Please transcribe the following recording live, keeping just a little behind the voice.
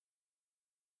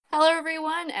Hello,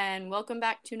 everyone, and welcome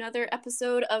back to another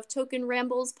episode of Token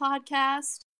Rambles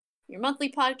podcast, your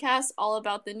monthly podcast all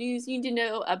about the news you need to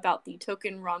know about the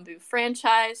Token Ranbu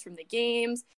franchise, from the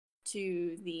games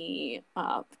to the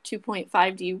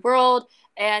 2.5D world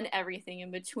and everything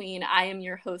in between. I am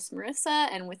your host, Marissa,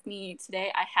 and with me today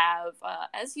I have,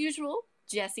 as usual,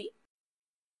 Jesse.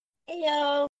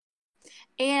 Heyo.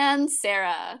 And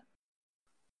Sarah.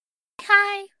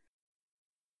 Hi.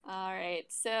 All right,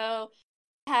 so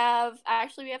we have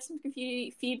some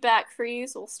community feedback for you,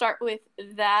 so we'll start with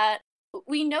that.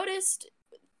 We noticed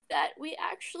that we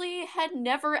actually had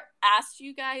never asked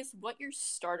you guys what your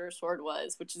starter sword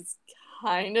was, which is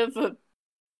kind of a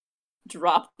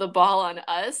drop the ball on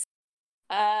us.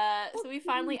 So we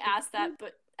finally asked that,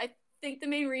 but I think the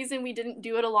main reason we didn't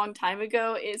do it a long time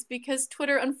ago is because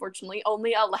Twitter unfortunately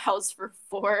only allows for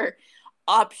 4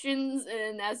 options,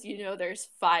 and as you know, there's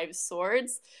 5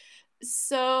 swords.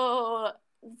 So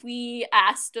we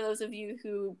asked those of you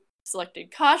who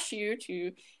selected Kashu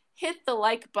to hit the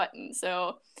like button.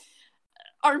 So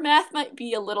our math might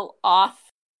be a little off.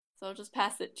 So I'll just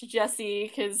pass it to Jessie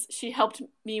because she helped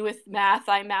me with math.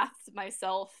 I mathed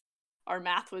myself. Our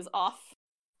math was off,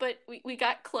 but we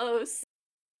got close.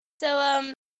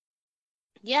 So,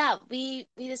 yeah, we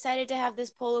decided to have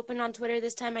this poll open on Twitter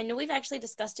this time. I know we've actually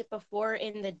discussed it before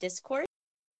in the Discord.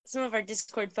 Some of our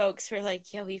Discord folks were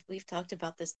like, yeah, we've talked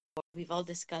about this before. We've all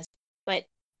discussed. But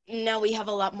now we have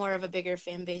a lot more of a bigger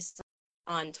fan base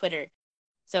on Twitter.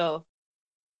 So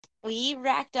we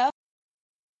racked up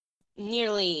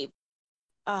nearly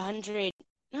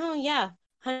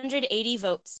 180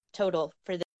 votes total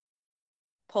for the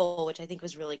poll, which I think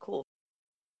was really cool.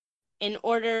 In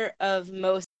order of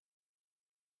most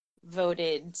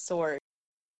voted sword,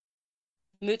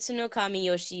 Mutsuno Kami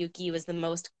Yoshiyuki was the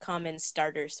most common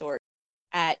starter sword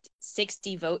at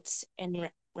 60 votes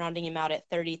and rounding him out at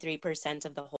 33%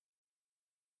 of the whole.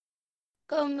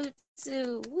 Go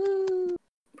Mutsu! Woo!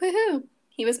 Woohoo!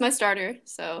 He was my starter,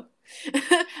 so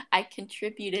I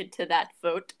contributed to that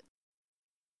vote.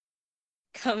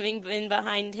 Coming in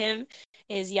behind him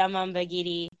is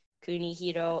Yamambagiri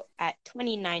Kunihiro at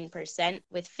 29%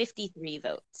 with 53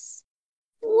 votes.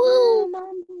 Woo!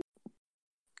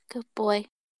 Good boy.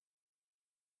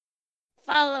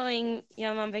 Following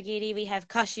Yamambagiri, we have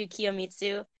Kashu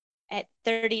Kiyomitsu at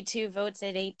 32 votes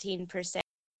at 18%.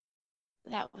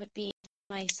 That would be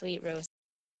my sweet rose.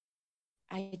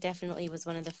 I definitely was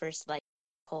one of the first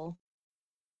poll.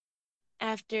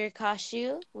 After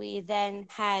Kashu, we then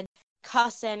had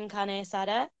Kasen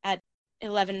Kanesada at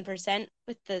 11%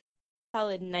 with the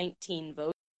solid 19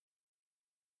 votes.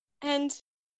 And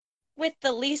with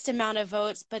the least amount of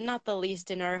votes, but not the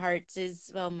least in our hearts, is,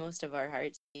 well, most of our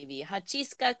hearts, maybe,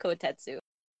 Hachiska Kotetsu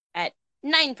at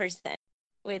 9%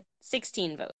 with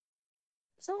 16 votes.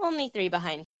 So only 3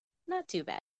 behind. Not too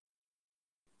bad.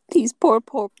 These poor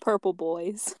purple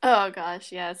boys. Oh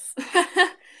gosh, yes.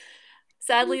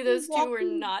 Sadly, those 2 were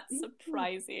not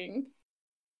surprising.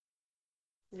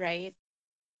 Right.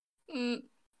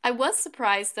 I was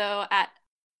surprised, though, at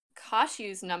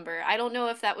Kashu's number. I don't know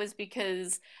if that was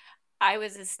because I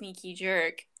was a sneaky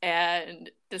jerk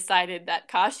and decided that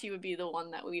Kashu would be the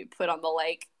one that we would put on the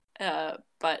like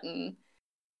button.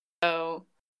 So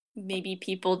maybe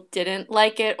people didn't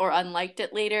like it or unliked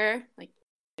it later, like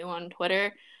on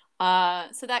Twitter.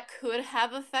 So that could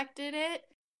have affected it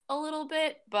a little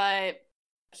bit, but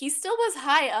he still was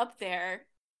high up there.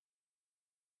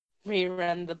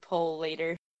 Rerun the poll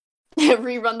later.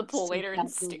 Rerun the poll later and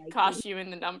stick Kashu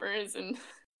in the numbers, and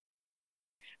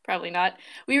probably not.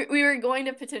 We were going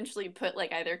to potentially put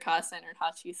either Kasen or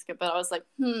Hachiska, but I was like,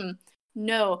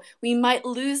 no, we might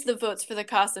lose the votes for the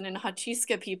Kasen and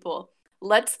Hachiska people.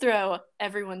 Let's throw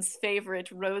everyone's favorite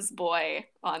Rose Boy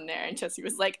on there. And Jessie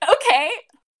was like, okay,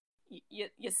 you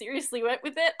seriously went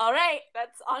with it? All right,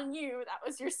 that's on you. That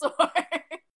was your sword.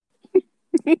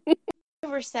 There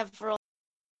were several.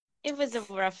 It was a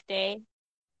rough day.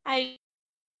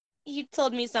 You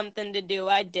told me something to do.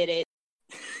 I did it.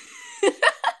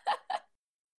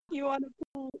 You want a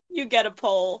poll? You get a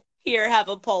poll. Here, have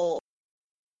a poll.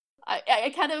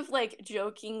 I kind of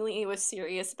jokingly was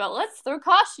serious about let's throw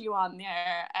Kashu on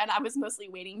there, and I was mostly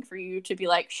waiting for you to be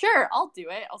like, sure, I'll do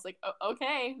it. I was like,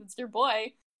 okay, it's your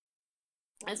boy.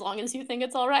 As long as you think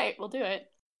it's all right, we'll do it.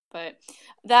 But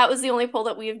that was the only poll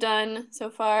that we've done so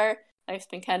far. I've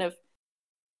been kind of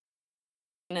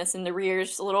us in the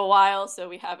rears a little while, so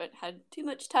we haven't had too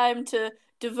much time to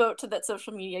devote to that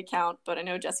social media account, but I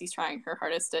know Jessie's trying her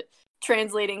hardest at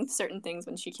translating certain things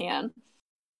when she can.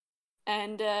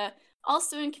 And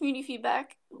also in community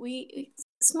feedback,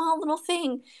 small little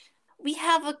thing. we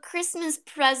have a Christmas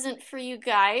present for you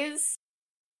guys.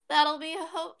 That'll be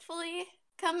hopefully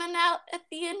coming out at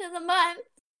the end of the month.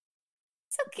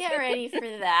 So get ready for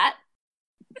that.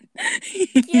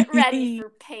 Get ready for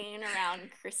pain around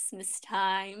Christmas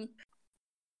time.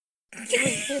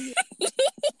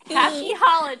 Happy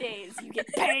holidays, you get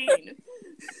pain.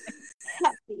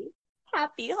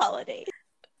 Happy holidays.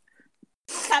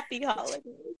 Happy holidays.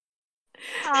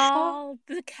 All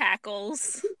the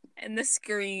cackles and the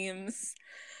screams.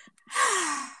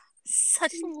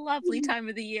 Such a lovely time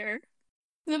of the year.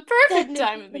 The perfect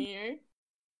time of the year.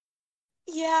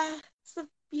 Yeah.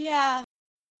 Yeah.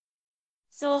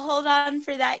 So hold on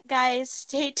for that, guys.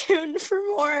 Stay tuned for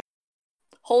more.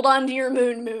 Hold on to your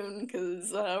moon,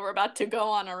 because we're about to go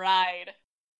on a ride.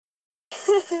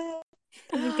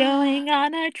 We're going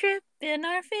on a trip in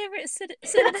our favorite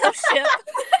Citadel ship.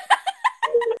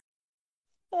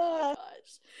 Oh,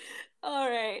 gosh. All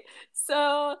right.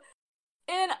 So,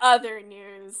 in other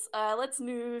news, let's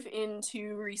move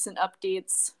into recent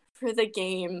updates for the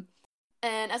game.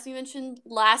 And as we mentioned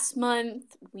last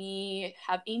month, we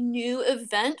have a new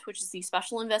event, which is the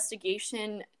Special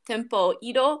Investigation Tempo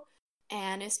Ido,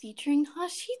 and is featuring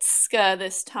Hashitsuka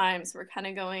this time. So we're kind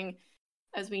of going,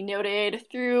 as we noted,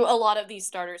 through a lot of these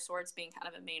starter swords being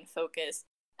kind of a main focus.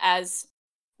 As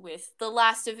with the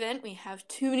last event, we have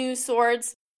 2 new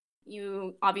swords.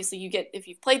 You get, if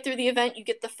you've played through the event, you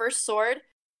get the first sword,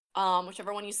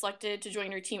 whichever one you selected to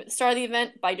join your team at the start of the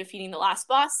event by defeating the last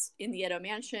boss in the Edo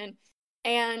Mansion.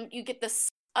 And you get this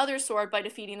other sword by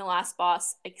defeating the last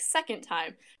boss a second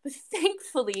time. But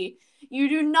thankfully, you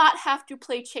do not have to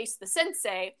play Chase the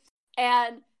Sensei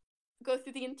and go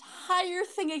through the entire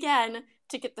thing again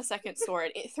to get the second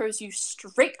sword. It throws you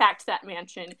straight back to that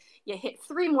mansion. You hit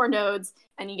 3 more nodes,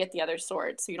 and you get the other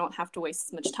sword. So you don't have to waste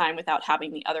as much time without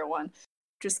having the other one.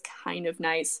 Just kind of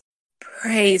nice.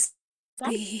 Praise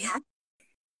be.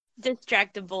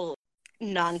 Distractible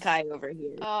non-Kai over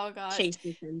here. Oh, gosh. Chase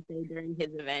the Sensei during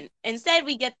his event. Instead,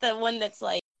 we get the one that's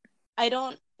like, I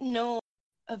don't know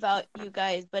about you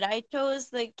guys, but I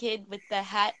chose the kid with the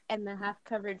hat and the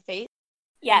half-covered face.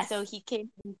 Yes. And so he came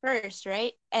in first,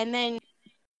 right? And then,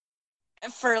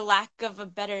 for lack of a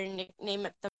better nickname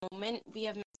at the moment, we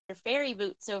have Mr. Fairy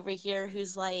Boots over here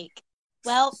who's like,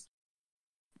 well,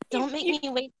 don't make me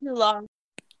wait too long.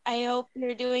 I hope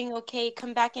you're doing okay.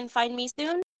 Come back and find me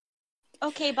soon.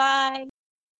 Okay, bye.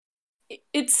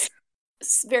 It's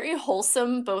very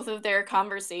wholesome, both of their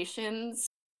conversations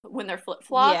when they're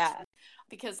flip-flopped. Yeah.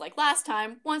 Because, like last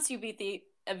time, once you beat the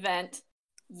event,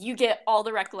 you get all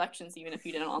the recollections even if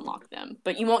you didn't unlock them.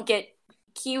 But you won't get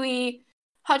Kiwi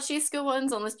Hachisuka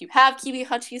ones unless you have Kiwi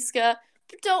Hachisuka.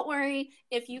 But don't worry,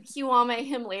 if you Kiwame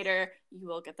him later, you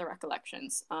will get the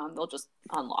recollections. They'll just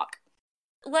unlock.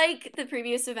 Like the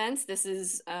previous events, this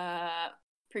is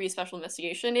previous Special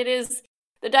Investigation. It is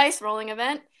the dice rolling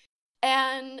event.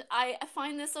 And I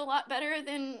find this a lot better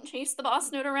than Chase the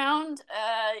Boss Note around.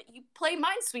 You play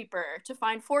Minesweeper to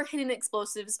find 4 hidden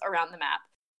explosives around the map.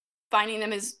 Finding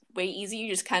them is way easy.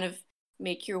 You just kind of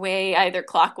make your way either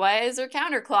clockwise or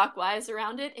counterclockwise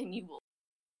around it, and you will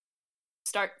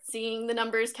start seeing the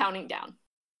numbers counting down.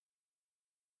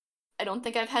 I don't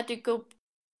think I've had to go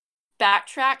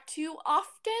backtrack too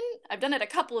often. I've done it a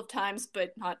couple of times,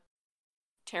 but not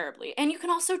terribly. And you can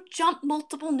also jump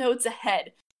multiple nodes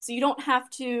ahead. So you don't have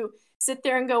to sit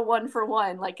there and go 1 for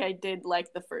 1 like I did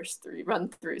like the first 3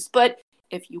 run-throughs. But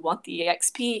if you want the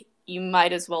XP, you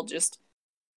might as well just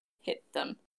hit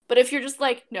them. But if you're just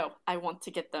like, no, I want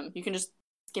to get them, you can just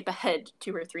skip ahead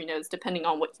 2 or 3 nodes depending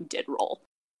on what you did roll,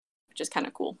 which is kind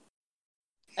of cool.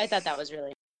 I thought that was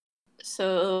really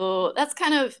So that's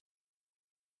kind of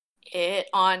it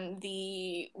on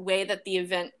the way that the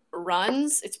event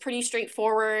runs. It's pretty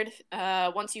straightforward.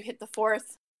 Once you hit the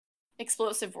 4th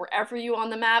explosive wherever you on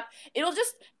the map, it'll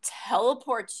just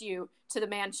teleport you to the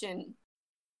mansion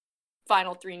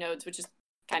final 3 nodes, which is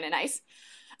kind of nice.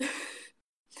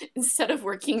 Instead of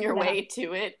working your way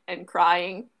to it and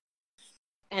crying.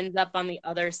 Ends up on the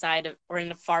other side of, or in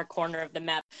the far corner of the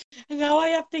map. And now I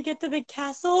have to get to the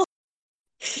castle.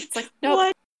 It's like, nope.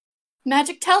 What?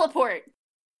 Magic teleport.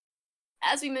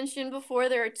 As we mentioned before,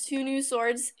 there are 2 new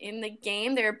swords in the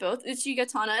game. They're both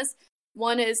Uchigatanas.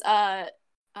 One is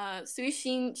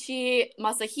Suishinchi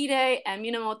Masahide and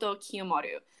Minamoto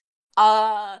Kiyomaru.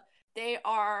 They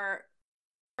are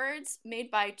swords made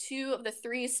by 2 of the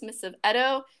 3 smiths of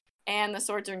Edo, and the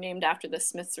swords are named after the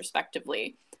smiths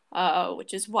respectively,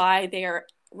 which is why they are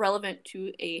relevant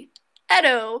to a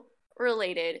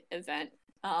Edo-related event.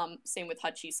 Same with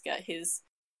Hachisuka. His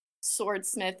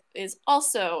swordsmith is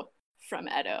also from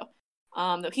Edo,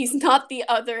 though he's not the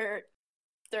other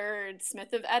third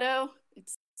Smith of Edo.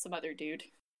 It's some other dude.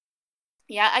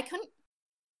 Yeah, I couldn't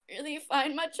really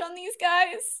find much on these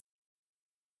guys.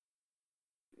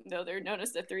 Though they're known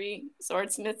as the three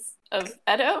swordsmiths of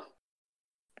Edo.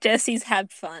 Jesse's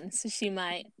had fun, so she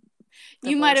might.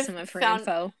 You might have some of her found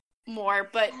info more,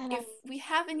 but if we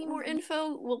have any more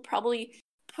info, we'll probably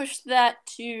push that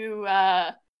to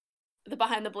the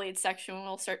Behind the Blades section when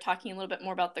we'll start talking a little bit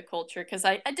more about the culture, because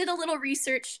I did a little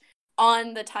research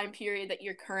on the time period that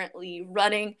you're currently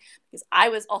running, because I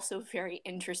was also very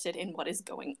interested in what is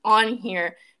going on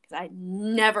here, because I'd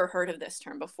never heard of this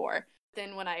term before.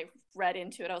 Then when I read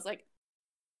into it, I was like,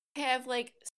 I have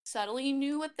like subtly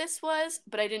knew what this was,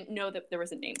 but I didn't know that there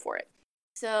was a name for it.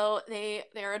 So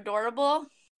they're adorable.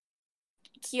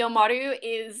 Kiyomaru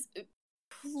is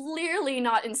clearly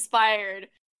not inspired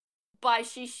by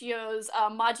Shishio's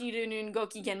Majiru no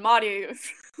Gokigen Maru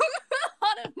from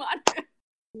Hanamaru.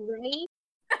 Right?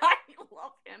 I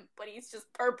love him, but he's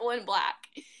just purple and black.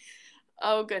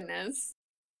 Oh goodness.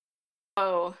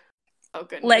 Oh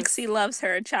goodness. Lexi loves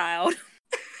her child.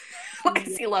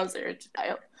 Lexi loves her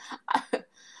child.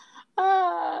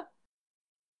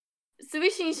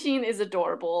 Suishinshin is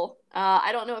adorable.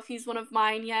 I don't know if he's one of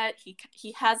mine yet.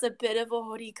 He has a bit of a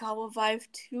Horikawa vibe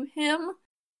to him,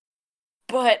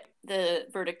 but the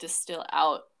verdict is still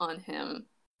out on him.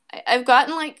 I've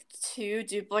gotten like 2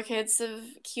 duplicates of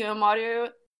Kiyomaru.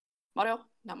 Maro.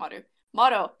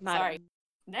 Sorry.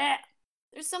 Nah.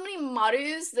 There's so many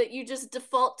Marus that you just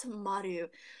default to Maru.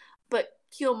 But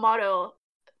Kiyomaru,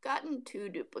 I've gotten 2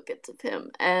 duplicates of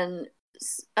him, and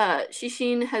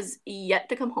Shishin has yet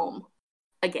to come home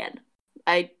again.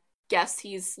 I guess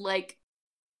he's like...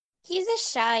 He's a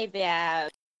shy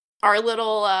bag. Our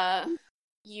little,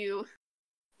 you.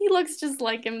 He looks just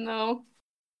like him, though.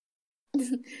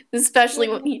 Especially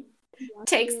when he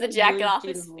takes the jacket off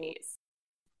his face.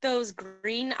 Those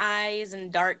green eyes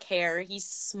and dark hair. He's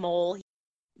small.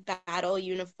 Battle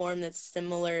uniform that's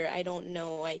similar. I don't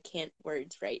know. I can't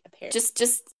words right, apparently. Just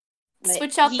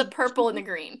switch out the purple and the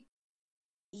green.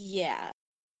 Yeah.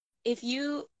 If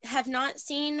you have not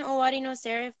seen Owari no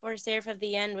Seraph or Seraph of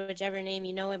the End, whichever name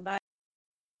you know it by,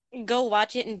 go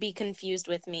watch it and be confused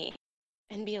with me.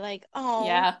 And be like, oh,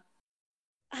 yeah,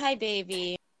 hi,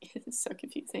 baby. It's so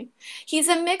confusing. He's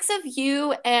a mix of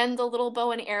you and the little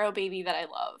bow and arrow baby that I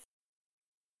love.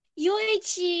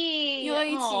 Yoichi!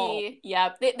 Oh.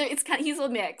 Yeah, it's kind of, he's a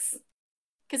mix.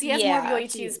 Because he has more of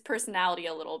Yoichi's personality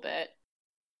a little bit.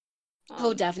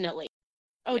 Oh, definitely.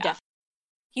 Oh, yeah. definitely.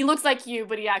 He looks like you,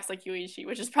 but he acts like Yoichi,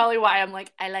 which is probably why I'm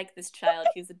like, I like this child.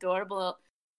 He's adorable,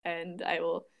 and I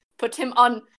will put him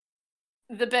on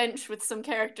the bench with some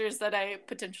characters that I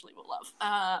potentially will love. But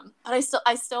I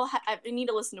need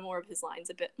to listen to more of his lines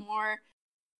a bit more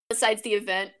besides the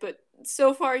event. But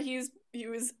so far, he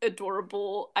was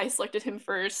adorable. I selected him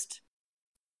first.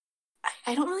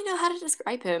 I don't really know how to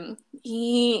describe him.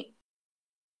 He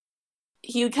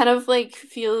kind of like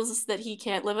feels that he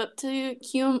can't live up to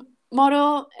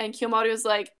Kiyomaru, and Kiyomaru is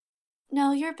like,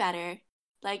 no, you're better.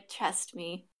 Like, trust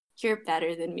me, you're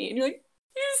better than me. And you're like,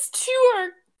 these 2 are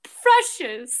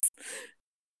precious.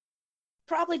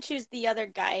 Probably choose the other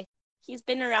guy. He's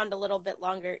been around a little bit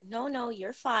longer. No,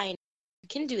 you're fine. You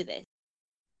can do this.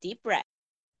 Deep breath.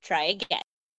 Try again.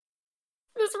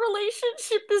 This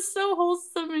relationship is so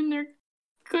wholesome and they're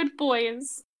good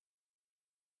boys.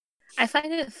 I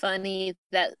find it funny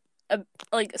that,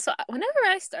 so whenever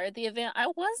I started the event, I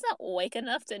wasn't awake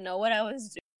enough to know what I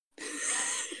was doing.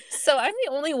 So I'm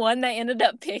the only one that ended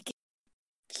up picking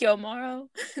Kiyomaru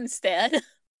instead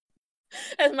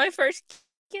as my first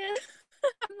kid.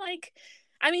 I'm like,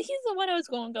 I mean, he's the one I was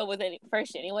going to go with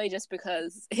first anyway, just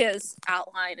because his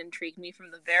outline intrigued me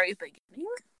from the very beginning.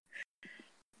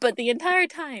 But the entire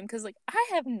time, because I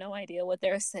have no idea what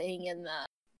they're saying in the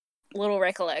little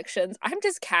recollections. I'm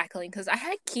just cackling because I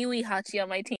had Kiwi Hachi on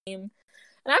my team, and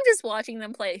I'm just watching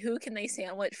them play who can they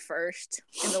sandwich first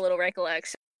in the little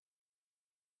recollection.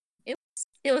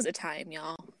 It was a time,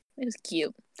 y'all. It was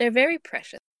cute. They're very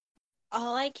precious.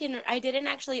 I didn't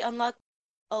actually unlock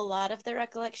a lot of the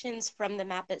recollections from the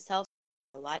map itself,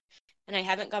 and I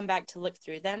haven't gone back to look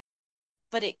through them.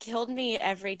 But it killed me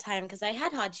every time because I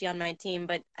had Hachi on my team,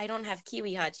 but I don't have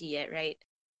Kiwi Hachi yet, right?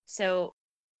 So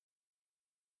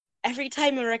every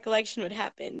time a recollection would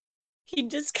happen,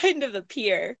 he'd just kind of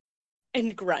appear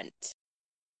and grunt.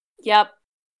 Yep.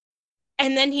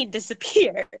 And then he'd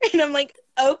disappear. And I'm like,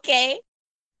 okay.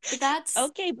 That's...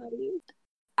 okay, buddy.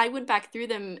 I went back through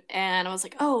them and I was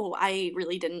like, oh, I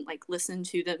really didn't listen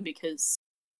to them because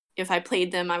if I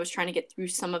played them, I was trying to get through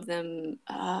some of them,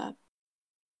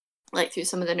 through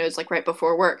some of the nodes right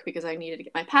before work because I needed to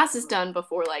get my passes done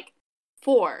before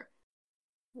 4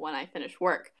 when I finished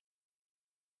work.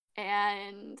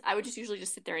 And I would just usually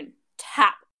just sit there and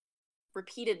tap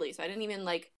repeatedly. So I didn't even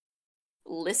like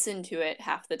listen to it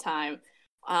half the time.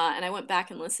 And I went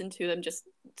back and listened to them just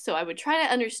so I would try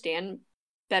to understand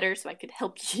better so I could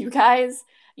help you guys,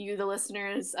 you the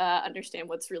listeners, understand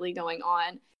what's really going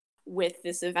on with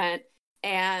this event.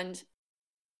 And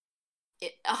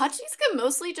Hachiska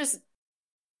mostly just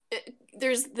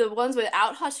there's the ones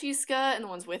without Hachiska and the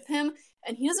ones with him,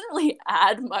 and he doesn't really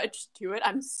add much to it.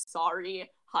 I'm sorry,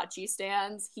 Hachi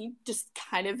stands. He just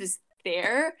kind of is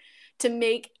there to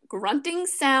make grunting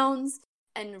sounds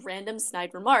and random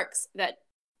snide remarks that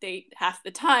they half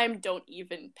the time don't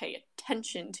even pay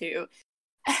attention to.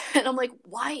 And I'm like,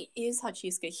 why is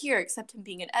Hachiska here except him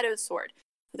being an Edo sword?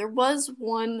 There was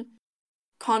one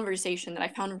conversation that I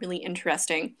found really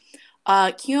interesting.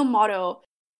 Kiyomaru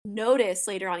noticed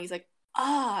later on, he's like,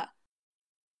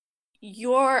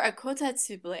 you're a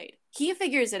Kotetsu blade. He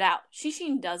figures it out.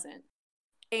 Shishin doesn't.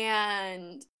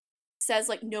 And says,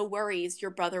 like, no worries,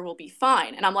 your brother will be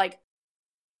fine. And I'm like,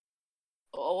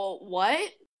 oh,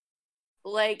 what?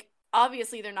 Like,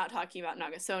 obviously they're not talking about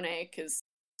Nagasone, because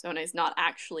Sone is not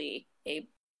actually a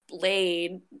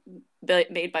blade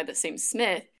made by the same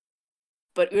smith.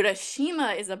 But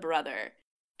Urashima is a brother.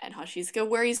 And Hachiska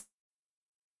worries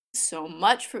so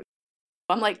much for...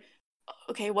 I'm like,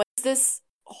 okay, what's this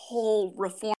whole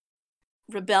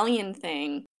rebellion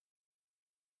thing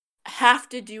have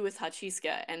to do with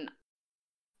Hachiska? And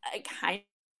I kind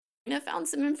of found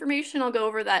some information. I'll go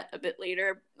over that a bit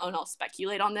later, and I'll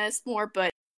speculate on this more,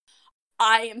 but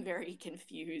I am very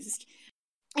confused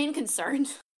and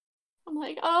concerned. I'm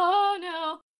like, oh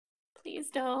no,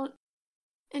 please don't.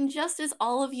 And just as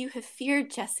all of you have feared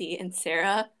Jesse and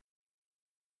Sarah,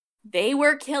 they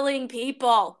were killing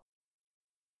people.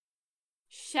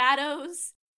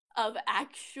 Shadows of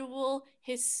actual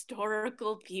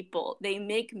historical people. They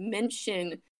make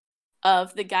mention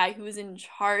of the guy who's in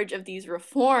charge of these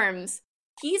reforms.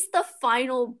 He's the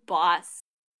final boss.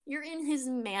 You're in his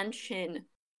mansion.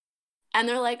 And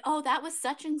they're like, oh, that was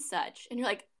such and such. And you're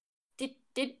like, did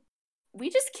we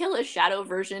just kill a shadow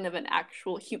version of an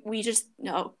actual... we just...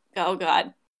 no. Oh,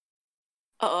 God.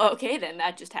 Oh, okay, then.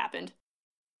 That just happened.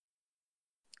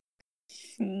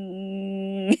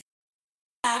 We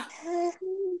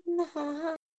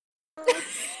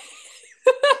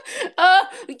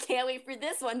can't wait for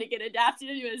this one to get adapted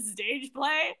into a stage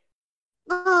play.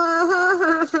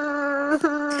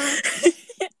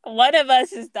 One of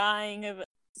us is dying of a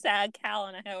sad cow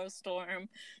in a hailstorm.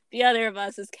 The other of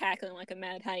us is cackling like a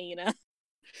mad hyena.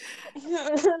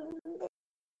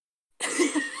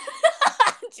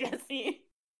 Jesse.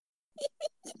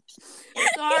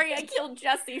 Sorry, I killed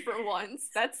Jesse for once.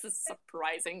 That's a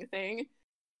surprising thing.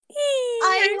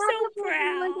 I'm so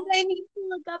proud. I need to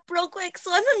look up real quick,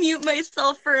 so I'm gonna mute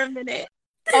myself for a minute.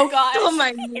 Oh gosh. Oh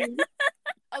my God.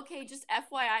 Okay, just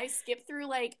FYI, skip through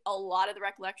like a lot of the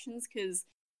recollections, because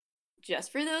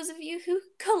just for those of you who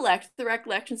collect the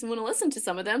recollections and want to listen to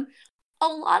some of them, a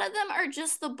lot of them are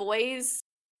just the boys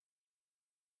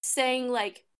saying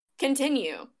like,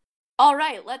 continue. All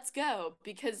right, let's go,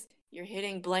 because you're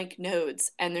hitting blank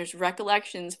nodes, and there's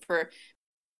recollections for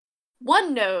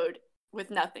 1 node with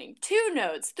nothing, 2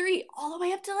 nodes, 3, all the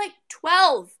way up to like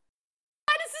 12.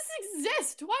 Why does this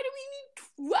exist? Why do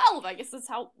we need 12? I guess that's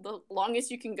how the longest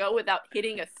you can go without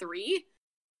hitting a 3.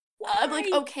 I'm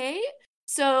like, okay.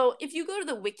 So if you go to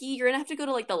the wiki, you're gonna have to go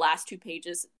to like the last 2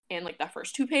 pages and like the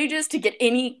first 2 pages to get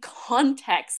any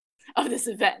context of this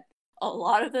event. A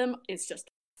lot of them is just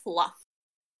fluff.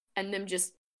 And them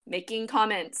just making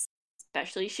comments,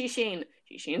 especially Shishin.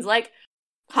 Shishin's like,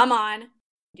 come on,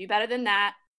 do better than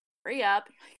that. Hurry up.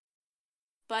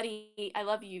 Buddy, I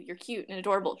love you. You're cute and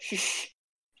adorable. Shh.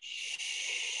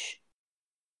 Shh.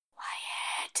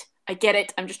 Quiet. I get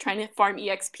it. I'm just trying to farm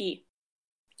EXP.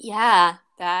 Yeah,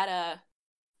 that's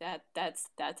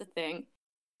a thing.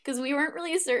 Because we weren't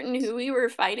really certain who we were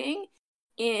fighting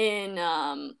in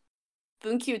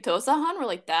Bunkyu Tosahan. We're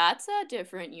like, that's a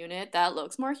different unit. That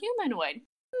looks more humanoid.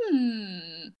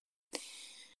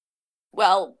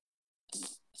 Well,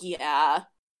 yeah.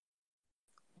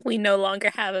 We no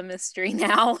longer have a mystery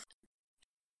now.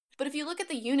 But if you look at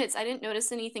the units, I didn't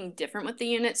notice anything different with the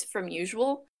units from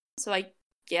usual. So I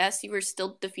guess you were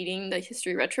still defeating the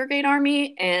History Retrograde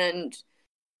army and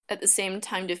at the same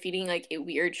time defeating like a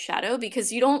weird shadow,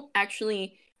 because you don't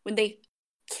actually, when they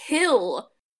kill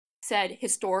said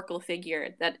historical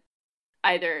figure that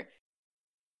either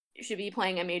should be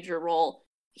playing a major role,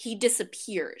 he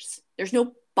disappears. There's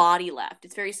no body left.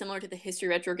 It's very similar to the History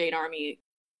Retrograde army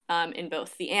in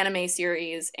both the anime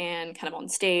series and kind of on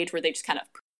stage, where they just kind of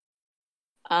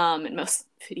in most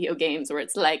video games where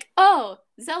it's like, oh,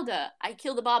 Zelda, I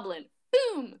killed a boblin,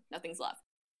 boom, nothing's left.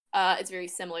 It's very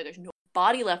similar. There's no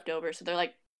body left over, so they're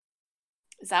like,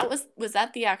 was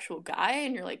that the actual guy?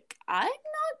 And you're like, I'm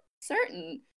not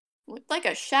certain. Looked like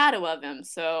a shadow of him.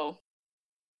 So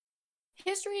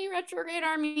History Retrograde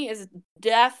Army is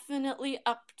definitely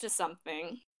up to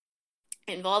something,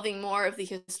 involving more of the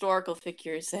historical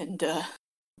figures, and a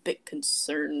bit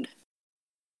concerned.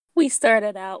 We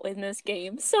started out in this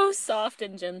game so soft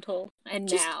and gentle,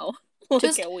 and now look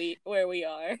at where we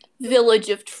are. Village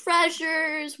of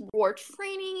Treasures, War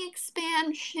Training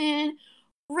Expansion,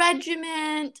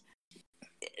 Regiment.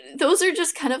 Those are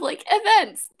just kind of like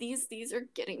events. These are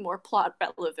getting more plot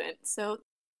relevant. So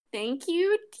thank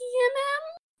you,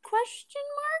 DMM? Question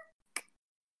mark?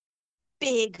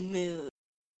 Big move.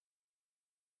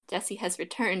 Jessie has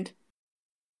returned.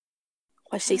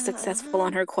 Was she successful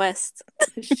on her quest?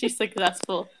 She's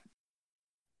successful.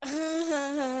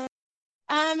 I'm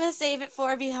gonna save it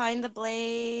for Behind the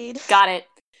Blade. Got it.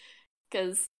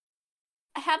 Because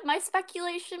I have my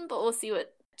speculation, but we'll see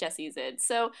what Jessie's in.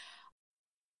 So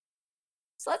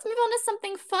let's move on to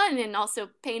something fun and also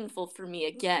painful for me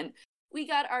again. We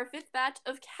got our 5th batch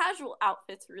of casual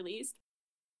outfits released,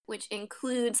 which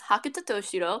includes Hakuto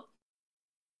Toshiro,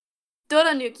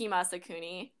 Doranuki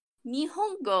Masakuni,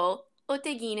 Nihongo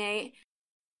Otegine,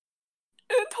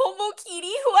 and Tomokiri,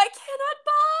 who I cannot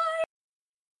buy!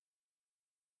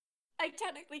 I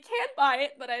technically can buy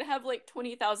it, but I'd have like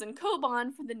 20,000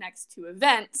 Koban for the next 2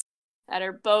 events that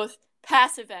are both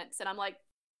pass events, and I'm like,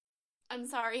 I'm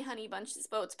sorry, Honey Bunches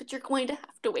Boats, but you're going to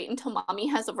have to wait until Mommy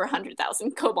has over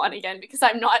 100,000 Koban again, because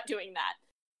I'm not doing that.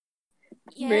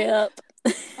 Yeah.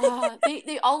 Rip.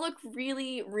 They all look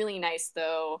really, really nice,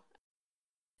 though.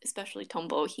 Especially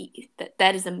Tombo.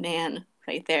 That is a man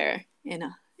right there in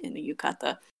a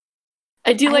yukata.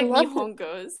 I do like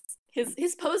Nihongo's.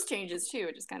 His pose changes too,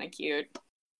 which is kind of cute.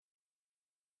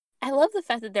 I love the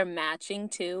fact that they're matching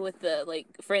too with the, like,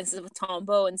 for instance, with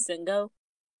Tombo and Singo.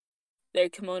 Their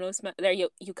kimonos, their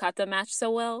yukata match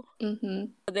so well. Mm-hmm.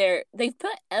 They've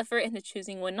put effort into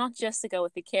choosing one, not just to go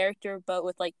with the character, but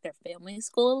with like their family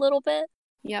school a little bit.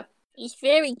 Yep. He's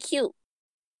very cute.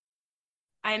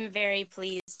 I'm very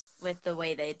pleased with the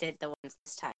way they did the ones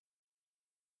this time.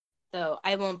 So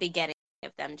I won't be getting any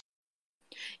of them.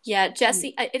 Yeah,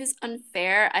 Jessie, it is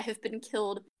unfair. I have been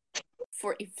killed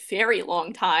for a very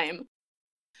long time.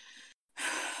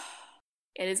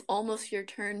 It is almost your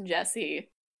turn, Jessie.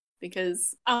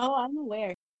 Because... Oh, I'm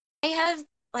aware. I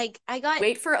got...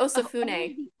 Wait for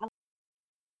Osafune.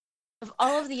 Of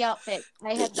all of the outfits,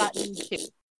 I have gotten 2.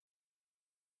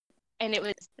 And it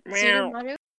was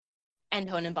Tsurumaru and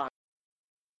Honenbon.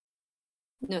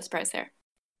 No surprise there.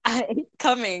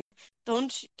 Coming.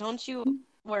 Don't you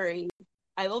worry.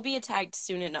 I will be attacked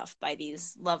soon enough by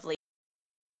these lovely,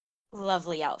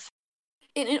 lovely outfits.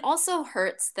 And it also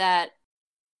hurts that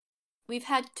we've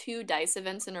had 2 dice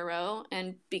events in a row,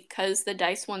 and because the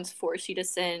dice ones force you to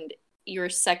send your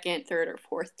 2nd, 3rd,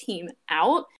 or 4th team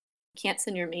out, you can't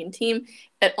send your main team.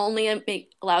 It only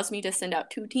allows me to send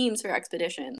out 2 teams for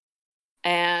expedition,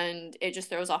 and it just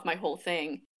throws off my whole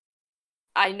thing.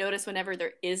 I notice whenever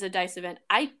there is a dice event,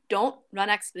 I don't run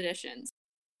expeditions,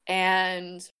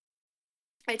 and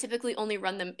I typically only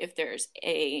run them if there's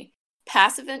a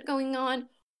pass event going on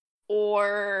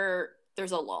or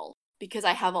there's a lull, because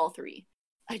I have all 3.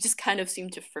 I just kind of seem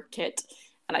to forget,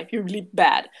 and I feel really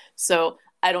bad. So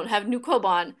I don't have new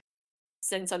Koban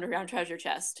since Underground Treasure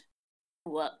Chest.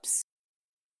 Whoops.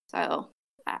 So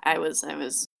I was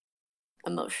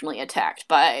emotionally attacked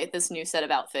by this new set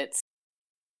of outfits.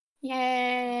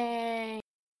 Yay!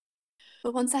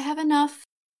 But once I have enough,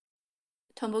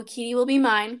 Tombokiri will be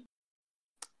mine.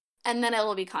 And then it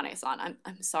will be Kane-san.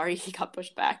 I'm sorry he got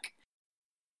pushed back.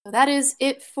 So that is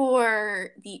it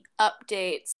for the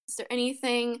updates. Is there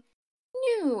anything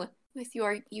new with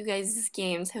you guys'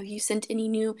 games? Have you sent any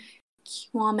new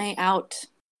Kiwame out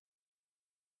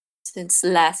since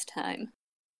last time?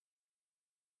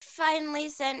 Finally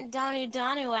sent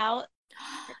Danu out.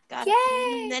 Yay!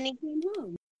 And then he came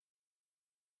home.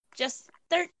 Just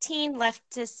 13 left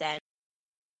to send.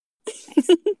 Nice.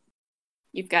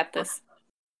 You've got this.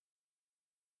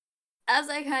 As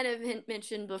I kind of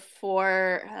mentioned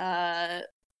before,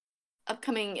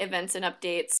 upcoming events and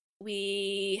updates,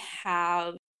 we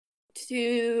have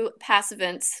 2 pass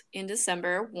events in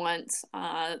December once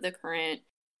the current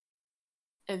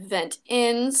event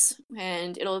ends,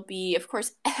 and it'll be, of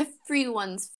course,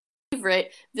 everyone's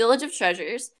favorite Village of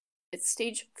Treasures. It's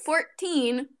stage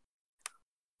 14.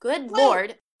 Good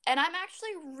lord. And I'm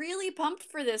actually really pumped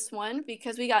for this one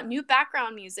because we got new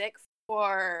background music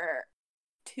for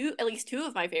at least two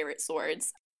of my favorite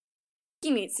swords.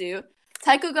 Kimitsu,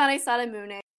 Taikogane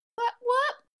Sadamune,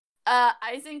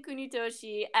 Aizen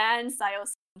Kunitoshi, and Sayo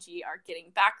Sanji are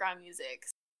getting background music.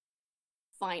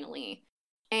 Finally.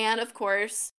 And of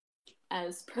course,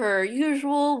 as per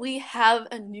usual, we have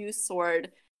a new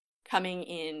sword coming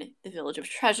in the Village of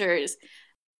Treasures.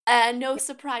 And no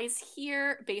surprise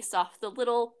here, based off the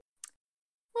little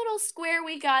square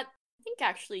we got, I think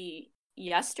actually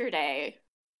yesterday,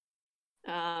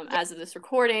 as of this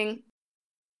recording.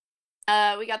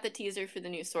 We got the teaser for the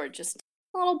new sword, just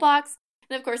a little box.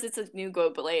 And of course, it's a new Go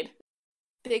Blade.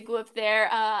 Big whoop there.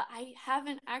 I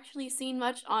haven't actually seen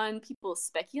much on people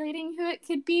speculating who it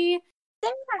could be.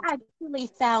 They actually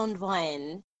found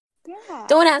one. Yeah.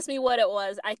 Don't ask me what it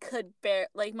was. I could bear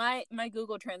my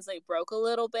Google Translate broke a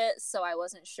little bit, so I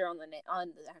wasn't sure on the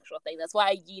actual thing. That's why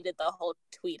I yeeted the whole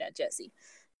tweet at Jesse.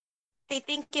 They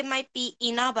think it might be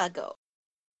Inabago.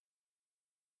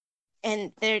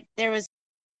 And there was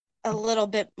a little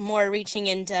bit more reaching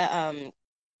into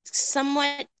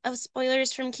somewhat of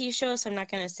spoilers from Kisho, so I'm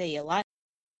not going to say a lot.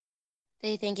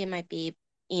 They think it might be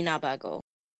Inabago.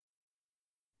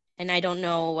 And I don't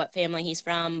know what family he's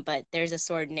from, but there's a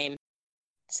sword name.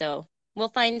 So we'll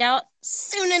find out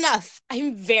soon enough.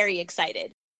 I'm very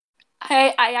excited.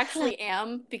 I actually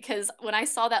am, because when I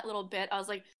saw that little bit, I was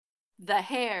like, the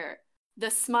hair,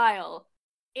 the smile,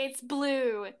 it's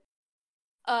blue.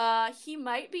 He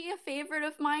might be a favorite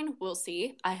of mine. We'll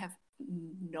see. I have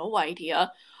no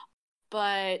idea.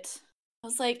 But I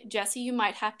was like, Jesse, you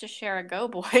might have to share a Go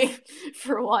Boy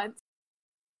for once.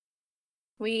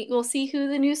 We will see who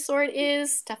the new sword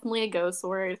is. Definitely a Go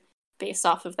sword based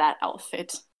off of that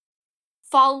outfit.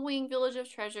 Following Village of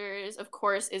Treasures, of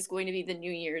course, is going to be the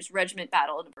New Year's Regiment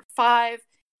Battle number 5.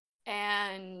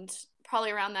 And probably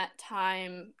around that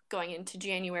time, going into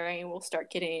January, we'll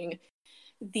start getting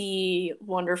the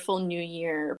wonderful New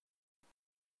Year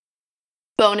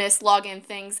bonus login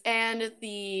things and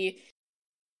the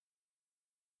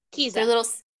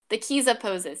Kiza. The Kiza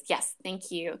poses. Yes,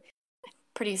 thank you.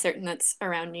 Pretty certain that's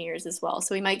around New Year's as well.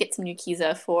 So we might get some new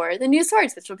Kiza for the new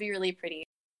swords, which will be really pretty.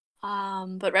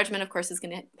 But Regiment, of course, is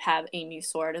going to have a new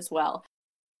sword as well.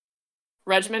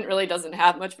 Regiment really doesn't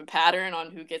have much of a pattern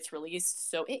on who gets released,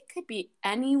 so it could be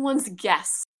anyone's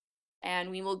guess.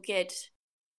 And we will get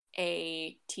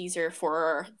a teaser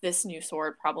for this new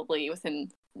sword probably within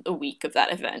a week of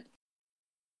that event.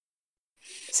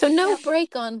 So no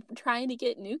break on trying to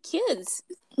get new kids.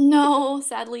 No,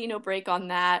 sadly, no break on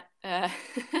that.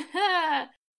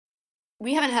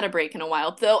 We haven't had a break in a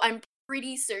while, though I'm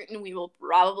pretty certain we will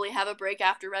probably have a break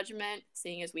after Regiment,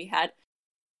 seeing as we had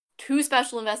 2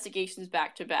 special investigations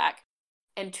back to back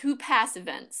and 2 pass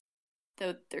events.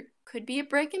 Though there could be a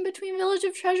break in between Village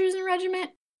of Treasures and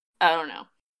Regiment. I don't know.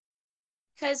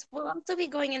 Because we'll also be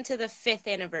going into the 5th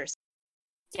anniversary.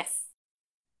 Yes.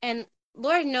 And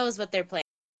Lord knows what they're playing.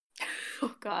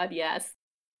 Oh God, yes.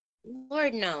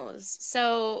 Lord knows.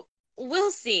 So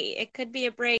we'll see. It could be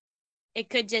a break. It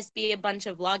could just be a bunch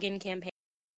of login campaigns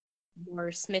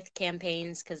or Smith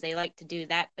campaigns, because they like to do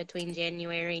that between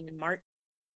January and March.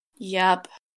 Yep.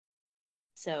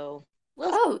 So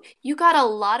you got a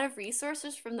lot of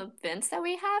resources from the events that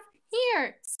we have?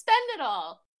 Here, spend it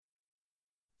all.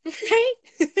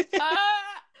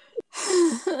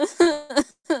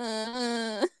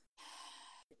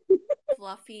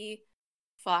 Fluffy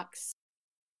fox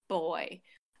boy.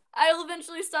 I'll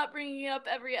eventually stop bringing it up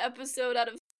every episode out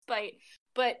of spite.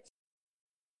 But,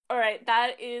 alright,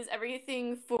 that is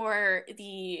everything for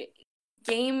the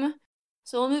game.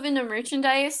 So we'll move into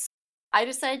merchandise. I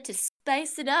decided to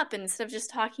spice it up instead of just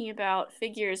talking about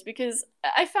figures, because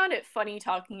I found it funny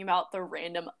talking about the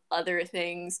random other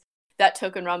things that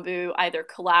Touken Ranbu either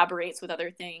collaborates with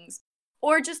other things,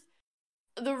 or just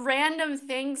the random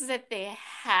things that they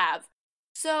have.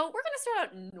 So we're going to start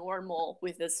out normal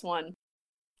with this one.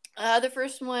 The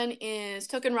first one is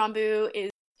Touken Ranbu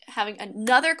is having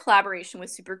another collaboration with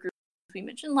Supergroup, as we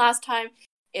mentioned last time,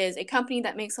 is a company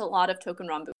that makes a lot of Touken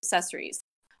Ranbu accessories.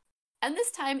 And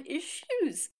this time is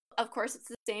shoes. Of course, it's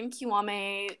the same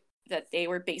Kiwame that they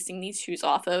were basing these shoes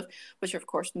off of, which are, of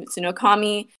course,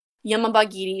 Mitsunokami,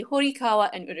 Yamabagiri, Horikawa,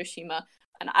 and Urashima.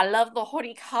 And I love the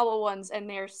Horikawa ones, and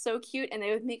they're so cute, and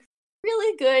they would make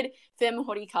really good Fem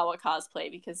Horikawa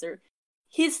cosplay, because they're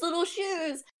his little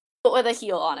shoes, but with a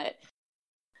heel on it.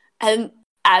 And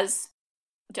as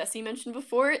Jesse mentioned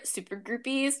before, Super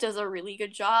Groupies does a really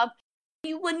good job.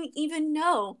 You wouldn't even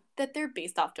know that they're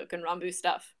based off Touken Ranbu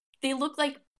stuff. They look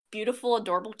like beautiful,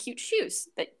 adorable, cute shoes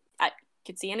that I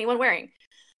could see anyone wearing.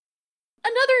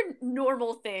 Another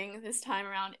normal thing this time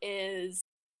around is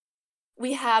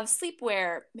we have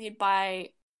sleepwear made by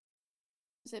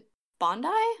is it Bondi?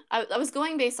 I was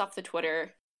going based off the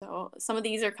Twitter. So some of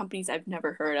these are companies I've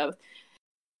never heard of.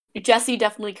 Jesse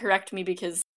definitely correct me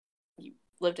because you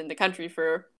lived in the country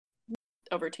for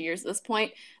over 2 years at this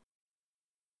point.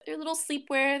 They're little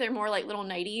sleepwear. They're more like little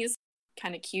nighties,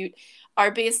 kind of cute. Are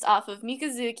based off of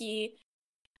Mikazuki,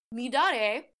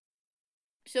 Midare,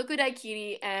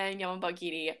 Shokudaikiri, and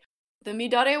Yamabagiri. The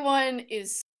Midare one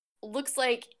looks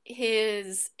like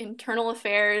his internal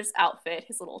affairs outfit,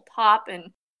 his little top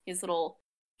and his little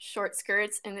short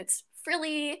skirts, and it's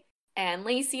frilly and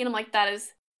lacy, and I'm like, that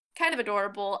is kind of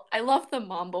adorable. I love the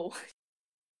Mambo one.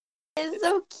 It's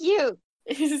so cute.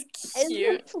 It is It's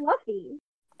cute. fluffy.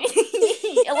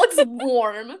 It looks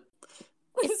warm.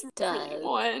 It's It really does.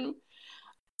 warm.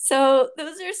 So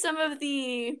those are some of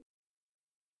the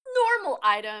normal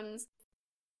items.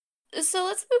 So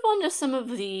let's move on to some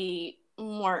of the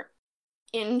more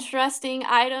interesting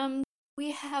items.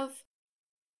 We have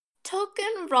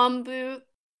token Rambu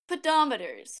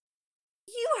pedometers.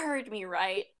 You heard me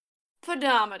right.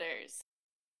 Pedometers.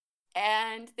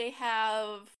 And they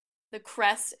have the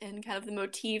crest and kind of the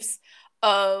motifs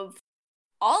of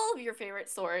all of your favorite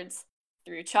swords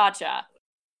through Cha-Cha.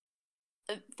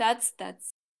 That's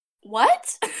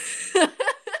what? So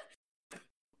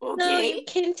Okay. you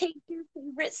can take your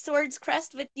favorite sword's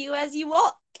crest with you as you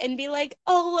walk and be like,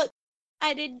 oh, look,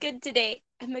 I did good today.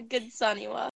 I'm a good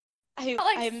Saniwa. Not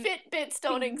like I'm Fitbits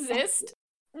don't exist.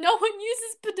 No one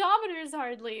uses pedometers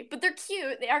hardly, but they're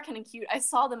cute. They are kind of cute. I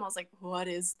saw them. I was like, what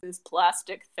is this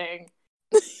plastic thing?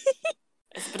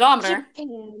 It's a pedometer.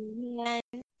 Japan, man.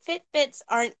 Fitbits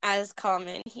aren't as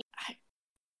common here.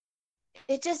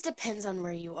 It just depends on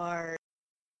where you are.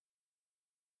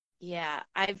 Yeah,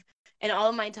 in all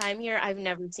of my time here, I've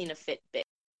never seen a Fitbit.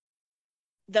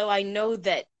 Though I know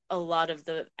that a lot of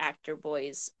the actor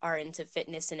boys are into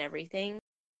fitness and everything.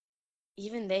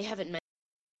 Even they haven't met.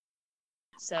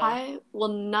 So I will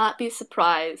not be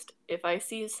surprised if I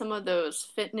see some of those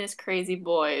fitness crazy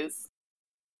boys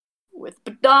with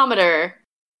pedometer.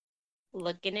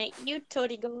 looking at you,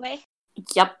 Torigoe.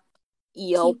 Yep.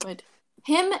 Yup. He would.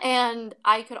 Him, and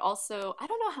I could also, I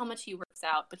don't know how much he works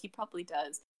out, but he probably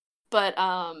does. But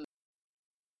Mokun.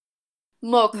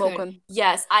 Mokun.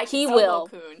 Yes, I can He sell will.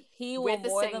 Mokun. He will With the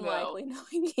more than Sengo. likely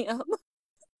knowing him.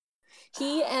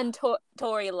 He and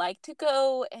Tori like to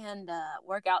go and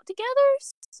work out together,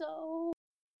 so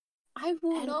I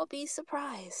will And- not be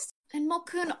surprised. And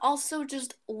Mokun also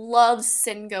just loves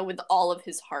Sengo with all of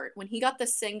his heart. When he got the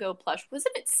Sengo plush,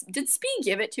 did Spee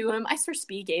give it to him? I swear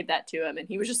Spee gave that to him, and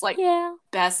he was just like, Yeah.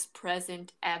 best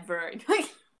present ever. And you're like,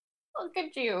 look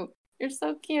at you. You're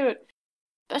so cute.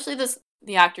 Especially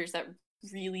the actors that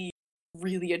really,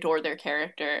 really adore their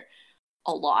character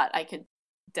a lot. I could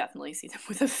definitely see them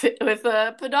with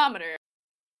a pedometer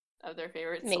of their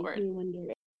favorite Makes sword. me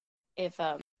wonder if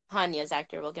Hanya's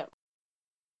actor will get.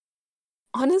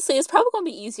 Honestly, it's probably going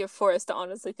to be easier for us to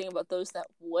honestly think about those that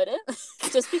wouldn't.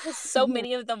 Just because so Yeah.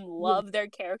 many of them love their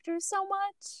characters so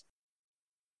much.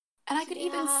 And I could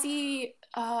even Yeah. see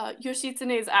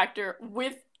Yoshitsune's actor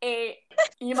with a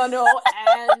Imano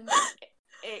and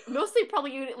mostly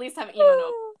probably you'd at least have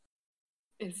Imano.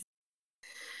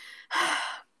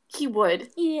 He would.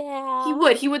 Yeah.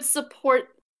 He would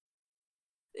support.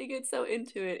 They get so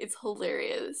into it. It's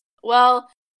hilarious. Well,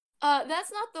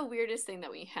 that's not the weirdest thing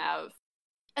that we have.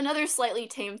 Another slightly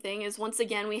tame thing is once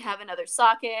again we have another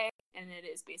sake, and it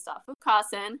is based off of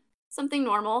Kasen. Something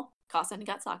normal. Kasen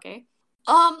got sake.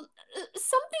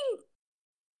 Something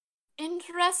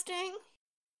interesting.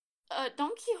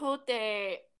 Don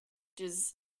Quixote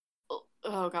is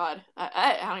oh god.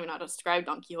 I don't even know how to describe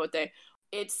Don Quixote.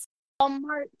 It's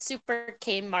Walmart Super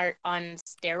Kmart on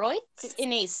steroids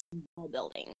in a small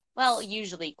building. Well,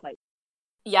 usually quite.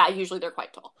 yeah, usually they're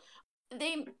quite tall.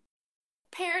 They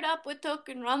paired up with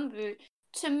Token Rambu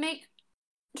to make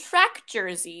track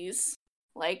jerseys,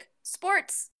 like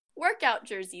sports workout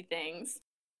jersey things,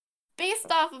 based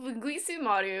off of Guisu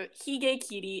Maru,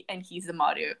 Higekiri, and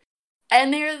Hizamaru.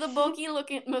 And they're the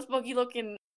most bulky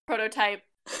looking prototype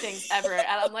things ever. And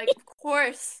I'm like,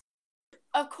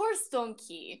 of course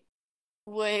Donkey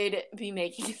would be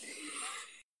making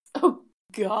oh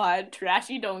god,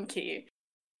 trashy Donkey.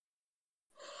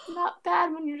 Not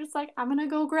bad when you're just like, I'm gonna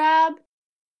go grab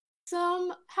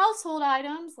some household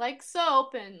items like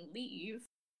soap and leave.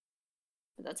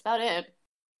 But that's about it.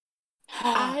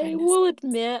 I will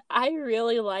admit, I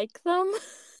really like them.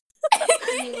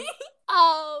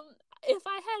 If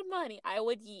I had money, I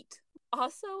would yeet.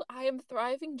 Also, I am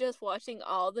thriving just watching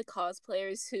all the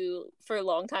cosplayers who, for a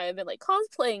long time, have been like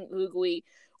cosplaying Oogway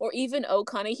or even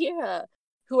Okanahira,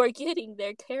 who are getting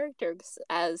their characters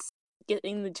as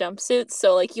getting the jumpsuits.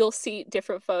 So like you'll see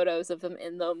different photos of them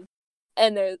in them.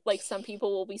 And there like some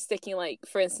people will be sticking like,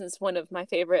 for instance, one of my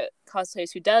favorite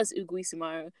cosplayers who does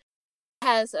Uguisumaru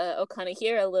has a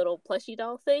Okanahira, a little plushie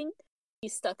doll thing.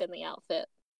 He's stuck in the outfit.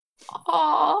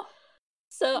 Aww.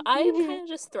 So I am kind of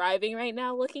just thriving right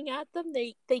now looking at them.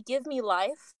 They give me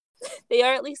life. They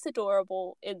are at least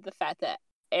adorable in the fact that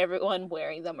everyone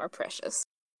wearing them are precious.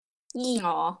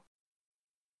 Aww.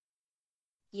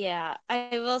 Yeah, I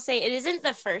will say it isn't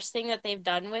the first thing that they've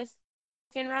done with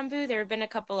Ranbu. There have been a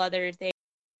couple other things.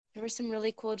 There were some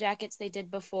really cool jackets they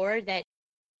did before that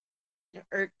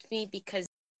irked me because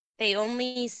they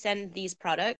only send these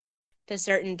products to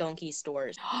certain donkey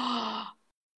stores.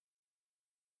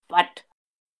 What?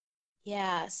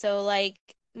 Yeah, so like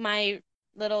my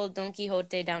little Don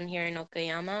Quixote down here in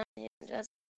Okayama, it doesn't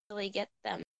really get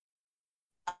them.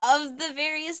 Of the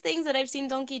various things that I've seen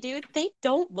Donkey do, they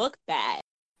don't look bad.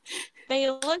 They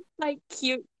look like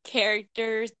cute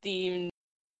characters themed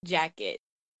jacket.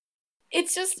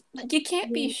 It's just, you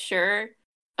can't be sure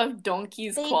of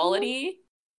Donkey's They quality.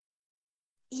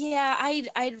 Yeah,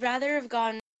 I'd rather have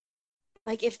gone,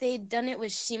 like if they'd done it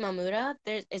with Shimamura,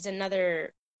 there is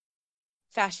another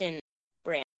fashion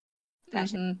brand,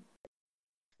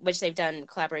 which they've done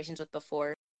collaborations with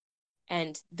before,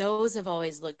 and those have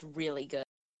always looked really good.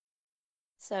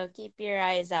 So keep your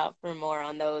eyes out for more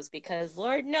on those, because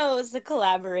Lord knows the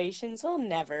collaborations will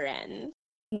never end.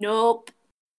 Nope.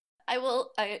 I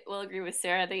will agree with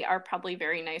Sarah. They are probably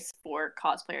very nice for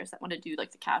cosplayers that want to do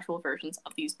like the casual versions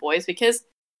of these boys because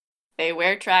they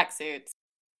wear tracksuits.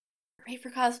 Great for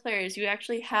cosplayers. You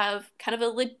actually have kind of a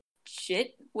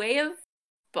legit way of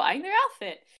buying their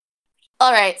outfit.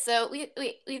 All right, so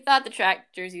we thought the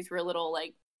track jerseys were a little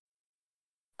like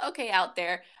okay out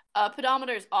there.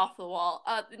 Pedometer's off the wall.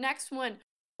 The next one,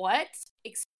 what?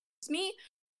 Excuse me?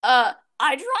 Eye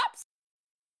drops?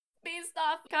 Based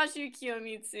off Kashu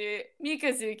Kiyomitsu,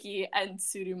 Mikazuki, and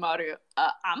Tsurumaru.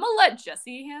 I'm gonna let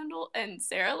Jesse handle and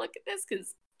Sarah look at this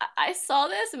because I saw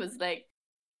this and was like,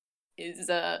 is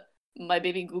my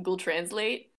baby Google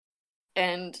Translate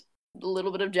and the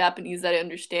little bit of Japanese that I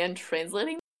understand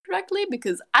translating correctly?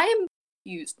 Because I am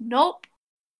confused. Nope.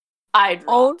 Eye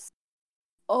drops.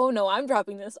 Oh no, I'm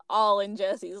dropping this all in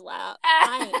Jesse's lap.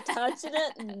 I ain't touching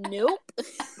it. Nope.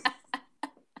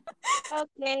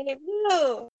 Okay,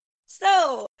 no.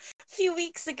 So, a few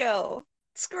weeks ago,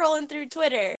 scrolling through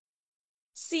Twitter,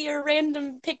 see a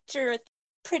random picture with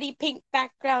pretty pink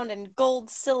background and gold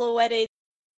silhouetted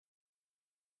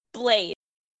blade.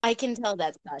 I can tell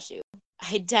that's Kashu.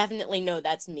 I definitely know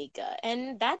that's Mika,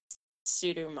 and that's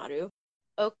Tsurumaru.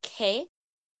 Okay.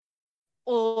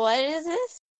 What is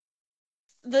this?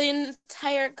 The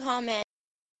entire comment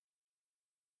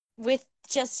with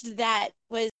just that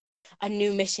was, a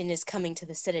new mission is coming to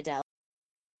the Citadel.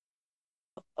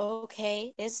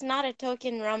 Okay, it's not a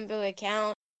Token Ranbu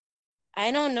account. I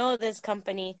don't know this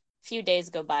company. A few days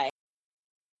go by.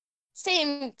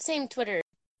 Same Twitter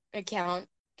account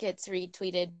gets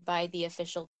retweeted by the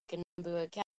official Token Ranbu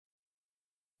account.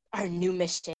 Our new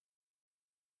mission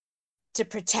to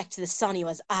protect the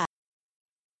Soniwa's eye.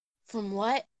 From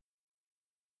what?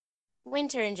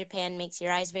 Winter in Japan makes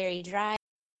your eyes very dry.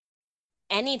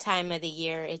 Any time of the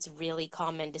year, it's really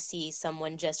common to see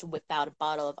someone just whip out a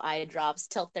bottle of eye drops,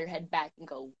 tilt their head back, and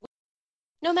go,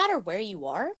 no matter where you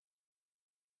are.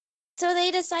 So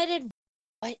they decided,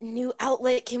 what new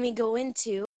outlet can we go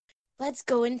into? Let's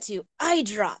go into eye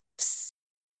drops.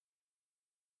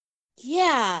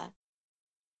 Yeah.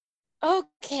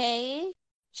 Okay.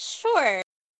 Sure.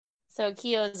 So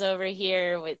Kyo's over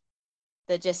here with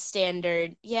the just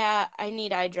standard, yeah, I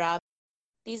need eye drops.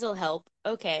 These'll help.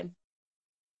 Okay.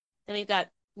 Then we've got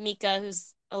Mika,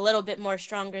 who's a little bit more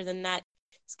stronger than that.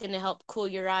 It's going to help cool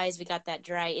your eyes. We got that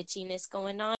dry itchiness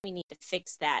going on. We need to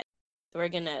fix that. So we're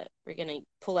gonna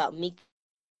pull out Mika.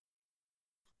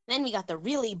 Then we got the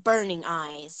really burning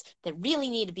eyes that really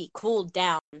need to be cooled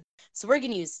down. So we're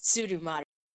going to use Tsurumaru.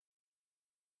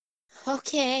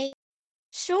 Okay.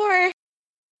 Sure.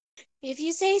 If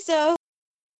you say so.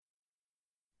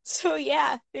 So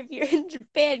yeah, if you're in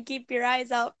Japan, keep your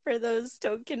eyes out for those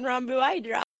Token Ranbu eye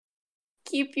drops.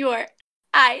 Keep your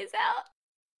eyes out.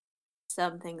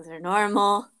 Some things are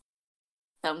normal.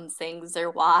 Some things are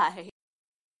why.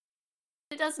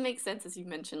 It does make sense, as you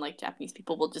mentioned, like Japanese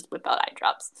people will just whip out eye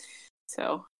drops.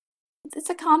 So it's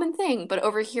a common thing. But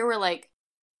over here we're like,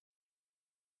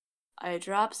 eye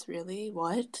drops? Really?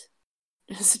 What?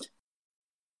 Just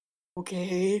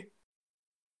okay.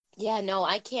 Yeah, no,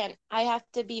 I can't. I have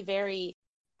to be very...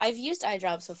 I've used eye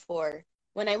drops before.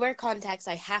 When I wear contacts,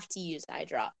 I have to use eye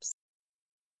drops.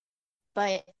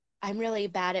 But I'm really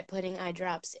bad at putting eye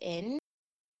drops in,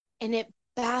 and it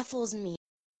baffles me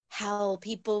how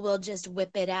people will just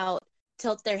whip it out,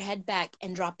 tilt their head back,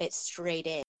 and drop it straight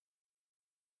in.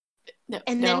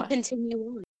 And then continue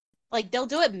on. Like, they'll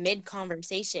do it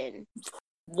mid-conversation.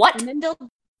 What? And then they'll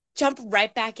jump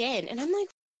right back in. And I'm like,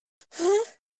 huh?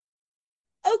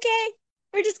 Okay,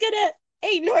 we're just gonna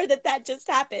ignore that just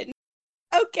happened.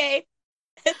 Okay,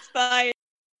 it's fine.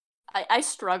 I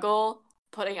struggle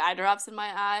putting eye drops in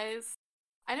my eyes.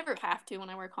 I never have to when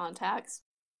I wear contacts.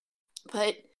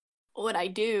 But when I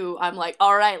do, I'm like,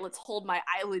 all right, let's hold my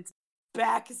eyelids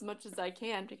back as much as I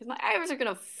can because my eyes are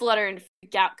gonna flutter and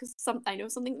freak out because I know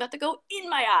something's about to go in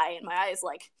my eye, and my eye is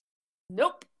like,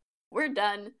 nope, we're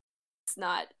done. It's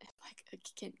not. I'm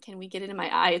like, can we get it in my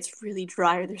eye? It's really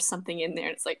dry, or there's something in there.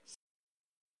 And it's like,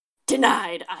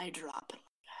 denied eye drop.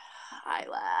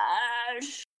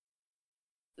 Eyelash.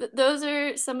 Those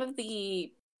are some of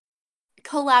the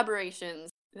collaborations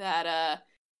that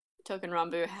Token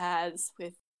Rambu has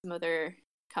with some other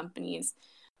companies.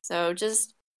 So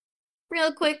just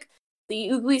real quick,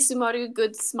 the Ugly Sumaru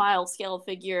Good Smile scale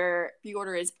figure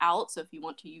pre-order is out, so if you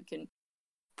want to, you can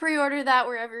pre-order that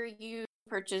wherever you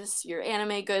purchase your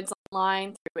anime goods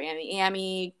online through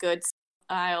Ami Goods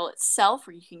Style itself,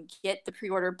 where you can get the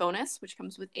pre-order bonus, which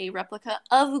comes with a replica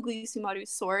of Ugly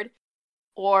Sumaru's sword,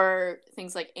 or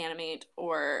things like Animate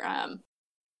or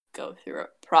go through a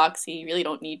proxy. You really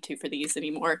don't need to for these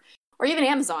anymore, or even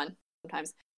Amazon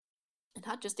sometimes. And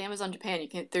not just Amazon Japan, you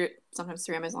can sometimes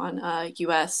through Amazon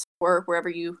US or wherever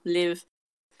you live.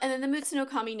 And then the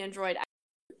Mutsunokami Nendoroid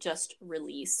just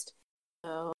released,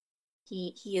 so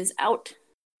he is out.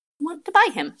 Want to buy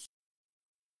him.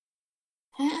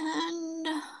 And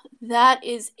that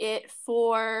is it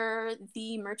for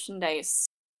the merchandise,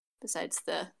 besides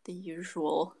the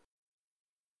usual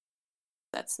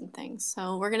sets and things.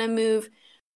 So we're gonna move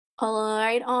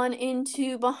right on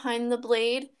into Behind the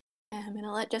Blade. And I'm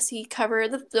gonna let Jesse cover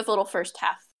the little first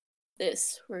half of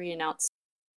this, where we announce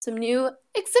some new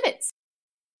exhibits.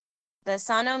 The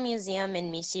Sano Museum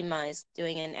in Mishima is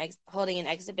holding an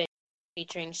exhibit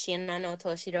featuring Shinano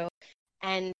Toshiro,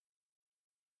 and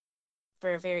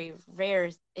for a very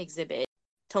rare exhibit,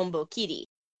 Tombo Kiri.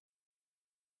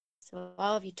 So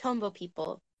all of you Tombo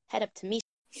people, head up to Mishima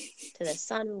to the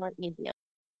Sano Art Museum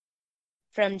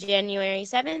from January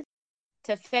 7th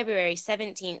to February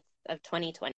 17th of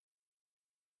 2020.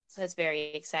 So it's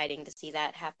very exciting to see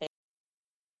that happen.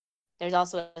 There's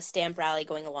also a stamp rally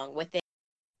going along with it,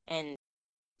 and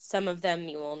some of them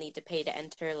you will need to pay to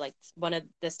enter. Like, one of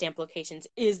the stamp locations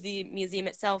is the museum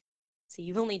itself, so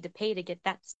you will need to pay to get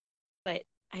that. But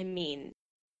I mean,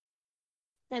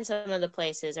 then some of the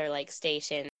places are like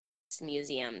stations,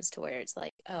 museums, to where it's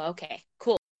like, oh, okay,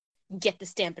 cool, get the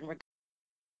stamp and we're good.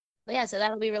 But yeah, so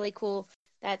that'll be really cool.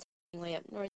 That's way up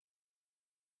north.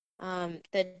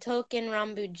 The Token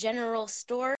Rambu General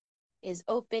Store is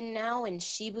open now in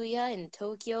Shibuya in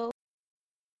Tokyo.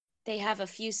 They have a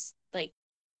few like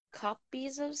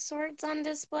copies of swords on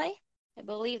display. I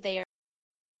believe they are.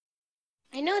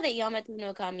 I know that Yamato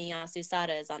no Kami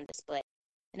Yasusada is on display.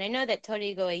 And I know that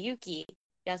Torigoe Yuki,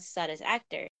 Yasusada's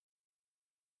actor,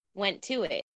 went to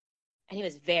it. And he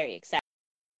was very excited.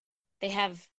 They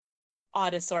have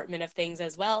odd assortment of things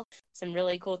as well. Some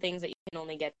really cool things that you can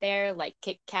only get there, like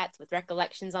Kit Kats with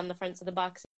recollections on the fronts of the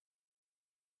boxes.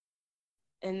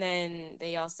 And then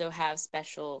they also have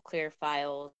special clear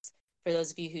files for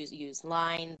those of you who use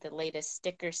Line. The latest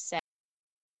sticker set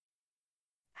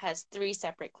has 3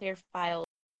 separate clear files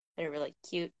that are really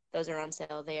cute. Those are on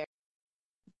sale there.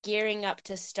 Gearing up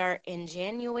to start in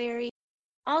January.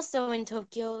 Also in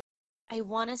Tokyo, I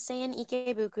want to say in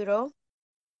Ikebukuro.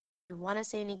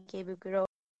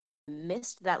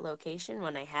 Missed that location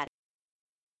when I had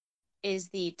it. Is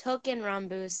the Token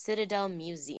Rambu Citadel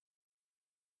Museum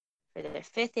for their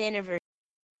 5th anniversary.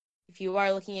 If you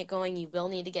are looking at going, you will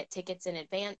need to get tickets in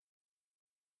advance.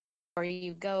 Before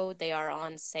you go, they are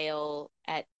on sale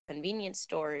at convenience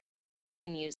stores.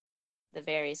 You can use the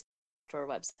various store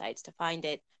websites to find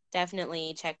it.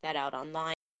 Definitely check that out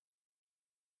online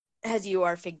as you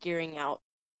are figuring out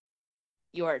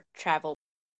your travel.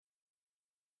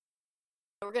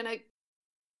 We're gonna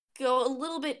go a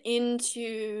little bit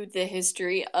into the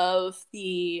history of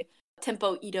the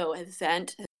Tempo Ito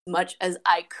event as much as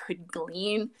I could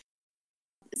glean.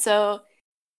 So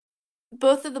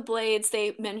both of the blades,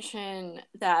 they mention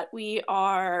that we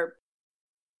are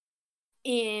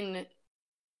in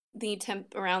the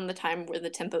around the time where the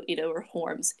Tempo Ito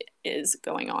reforms is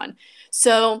going on.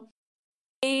 So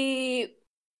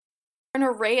an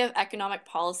array of economic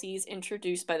policies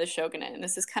introduced by the shogunate, and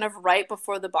this is kind of right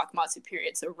before the Bakumatsu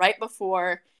period, so right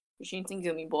before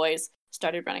Shinsengumi boys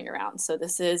started running around. So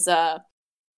this is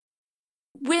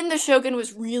when the shogun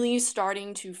was really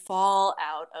starting to fall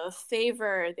out of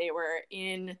favor. They were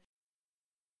in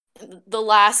the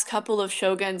last couple of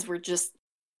shoguns were just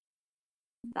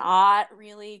not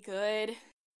really good.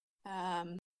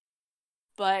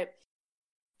 But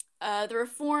the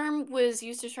reform was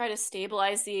used to try to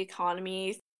stabilize the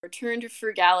economy, return to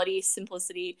frugality,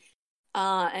 simplicity,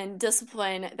 and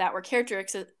discipline that were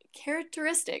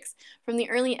characteristics from the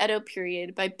early Edo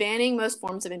period by banning most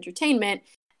forms of entertainment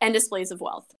and displays of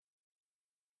wealth.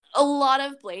 A lot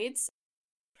of blades,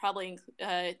 probably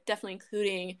definitely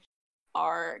including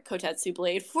our Kotetsu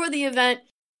blade for the event,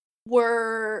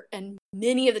 were, and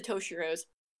many of the Toshiros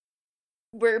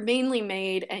were mainly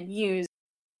made and used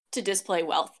to display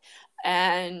wealth.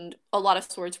 And a lot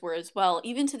of swords were as well.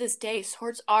 Even to this day,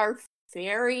 swords are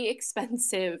very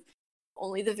expensive.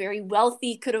 Only the very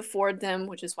wealthy could afford them,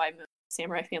 which is why most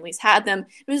samurai families had them.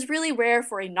 It was really rare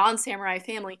for a non-samurai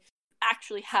family to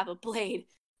actually have a blade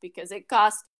because it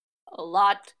cost a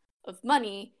lot of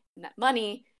money, and that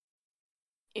money,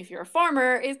 if you're a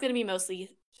farmer, is going to be mostly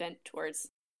spent towards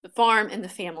the farm and the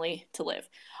family to live.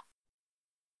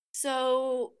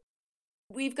 So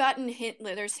we've gotten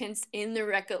there's hints in the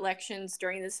recollections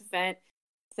during this event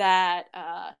that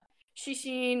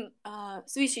Sui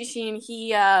Shishin,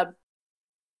 he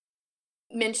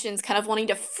mentions kind of wanting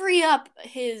to free up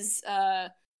his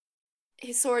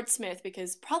swordsmith,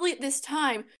 because probably at this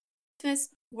time smiths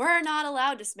were not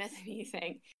allowed to smith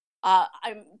anything.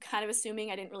 I'm kind of assuming,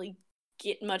 I didn't really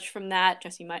get much from that.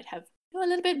 Jessie might have a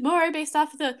little bit more based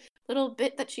off of the little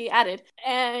bit that she added.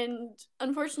 And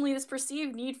unfortunately, this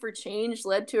perceived need for change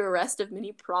led to arrest of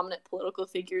many prominent political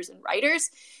figures and writers,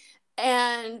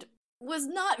 and was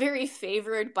not very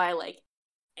favored by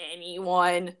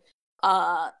anyone,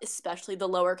 especially the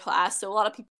lower class. So a lot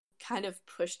of people kind of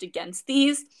pushed against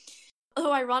these.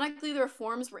 Although ironically, the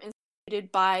reforms were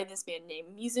instituted by this man named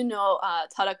Mizuno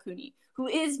Tadakuni, who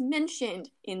is mentioned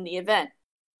in the event.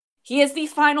 He is the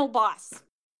final boss.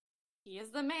 He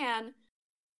is the man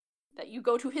that you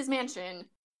go to his mansion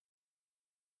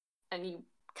and you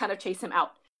kind of chase him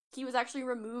out. He was actually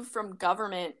removed from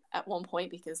government at one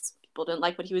point because people didn't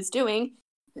like what he was doing.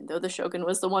 Even though the shogun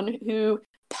was the one who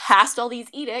passed all these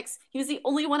edicts, he was the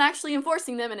only one actually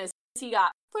enforcing them, and as soon as he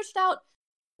got pushed out,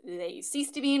 they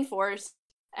ceased to be enforced,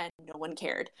 and no one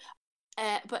cared.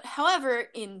 But however,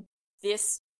 in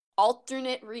this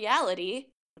alternate reality,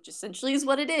 which essentially is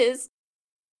what it is,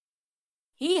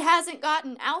 he hasn't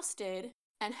gotten ousted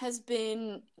and has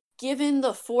been given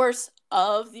the force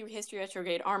of the History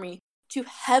Retrograde Army to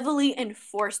heavily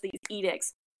enforce these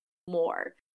edicts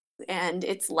more. And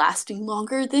it's lasting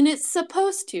longer than it's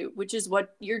supposed to, which is what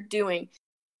you're doing.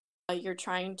 You're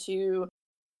trying to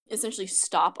essentially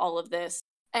stop all of this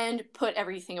and put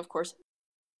everything, of course,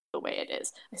 the way it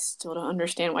is. I still don't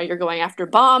understand why you're going after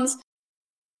bombs,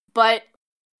 but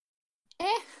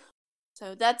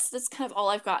So that's kind of all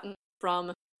I've gotten from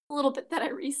a little bit that I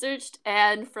researched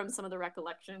and from some of the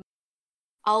recollections.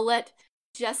 I'll let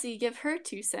Jessie give her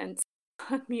 2 cents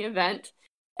on the event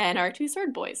and our 2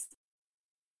 sword boys.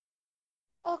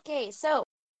 Okay, so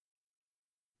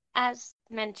as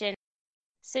mentioned,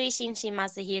 Sui Shinshi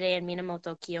Masahide and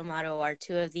Minamoto Kiyomaru are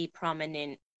 2 of the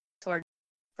prominent swords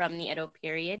from the Edo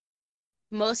period.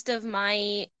 Most of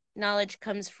my knowledge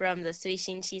comes from the Sui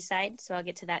Shinshi side, so I'll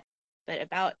get to that. But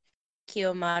about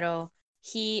Kiyomaru,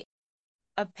 he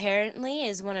apparently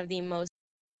is one of the most,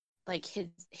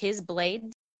 his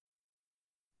blades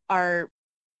are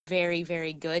very,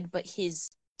 very good, but his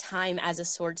time as a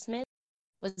swordsmith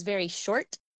was very short,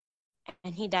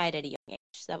 and he died at a young age,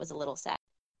 so that was a little sad.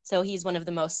 So he's one of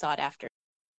the most sought after.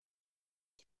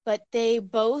 But they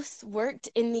both worked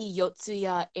in the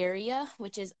Yotsuya area,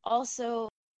 which is also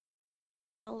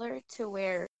similar to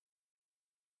where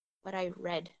what I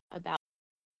read about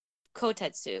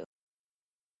Kotetsu.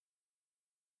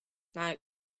 I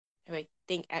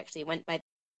think actually went by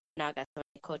Nagasone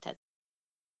Kotetsu.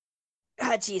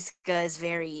 Hachiska is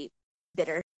very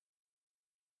bitter.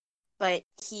 But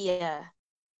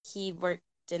he worked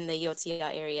in the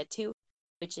Yotsuya area too,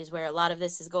 which is where a lot of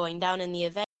this is going down in the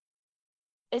event.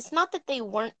 It's not that they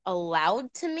weren't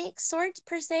allowed to make swords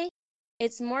per se.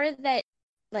 It's more that,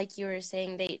 like you were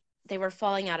saying, they were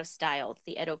falling out of style.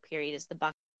 The Edo period is the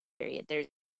Bakugan period. There's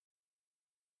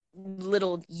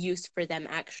little use for them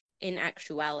in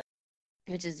actuality,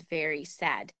 which is very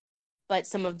sad. But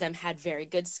some of them had very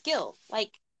good skill,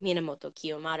 like Minamoto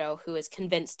Kiyomaru, who is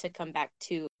convinced to come back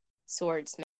to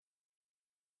swordsmith.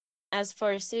 As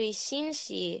for Sui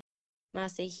Shinshi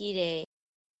Masahide,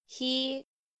 he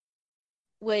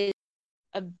was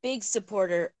a big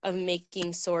supporter of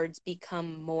making swords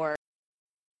become more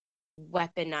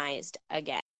weaponized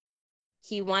again.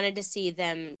 He wanted to see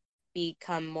them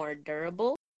become more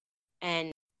durable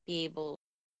and be able to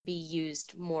be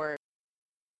used more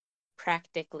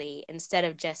practically instead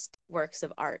of just works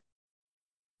of art.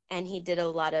 And he did a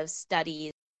lot of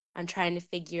studies on trying to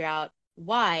figure out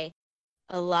why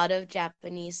a lot of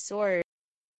Japanese swords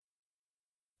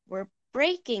were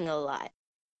breaking a lot.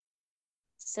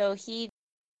 So he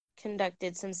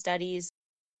conducted some studies.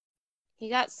 He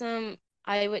got some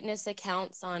eyewitness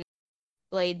accounts on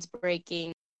blades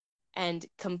breaking and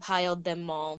compiled them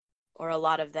all, or a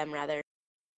lot of them rather,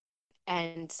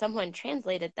 and someone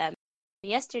translated them.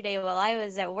 Yesterday while I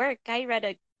was at work, I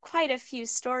read quite a few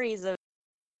stories of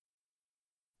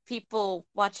people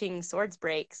watching swords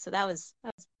break, so that was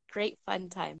a great fun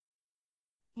time.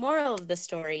 Moral of the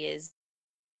story is,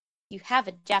 you have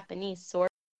a Japanese sword,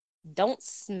 don't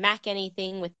smack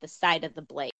anything with the side of the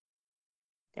blade.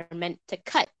 They're meant to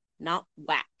cut, not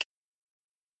whack.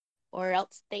 Or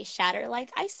else they shatter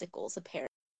like icicles, apparently.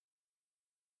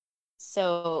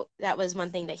 So that was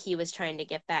one thing that he was trying to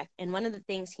get back. And one of the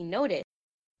things he noticed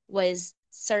was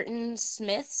certain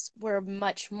smiths were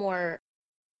much more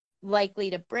likely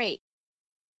to break.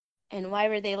 And why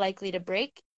were they likely to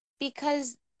break?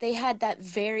 Because they had that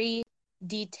very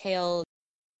detailed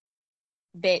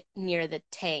bit near the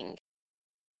tang.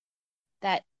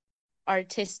 That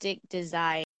artistic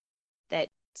design that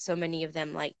so many of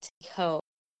them like to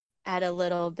add a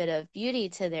little bit of beauty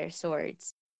to their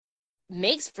swords.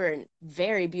 Makes for a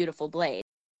very beautiful blade.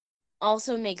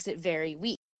 Also makes it very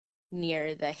weak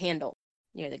near the handle,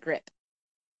 near the grip.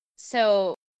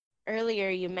 So earlier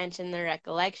you mentioned the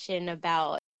recollection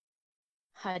about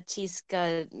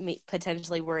Hachisuka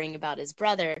potentially worrying about his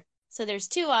brother. So there's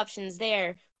two options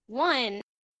there. One,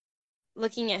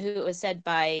 looking at who it was said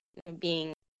by,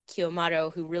 being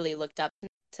Kiyomaru, who really looked up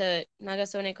to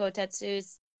Nagasone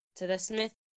Kotetsu's, to the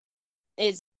smith,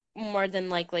 is more than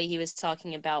likely he was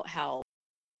talking about how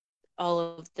all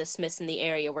of the smiths in the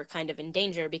area were kind of in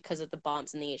danger because of the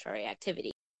bombs and the HRA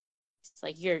activity. It's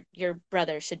like, your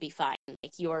brother should be fine.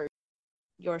 Like, your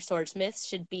swordsmiths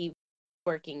should be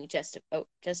working just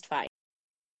fine.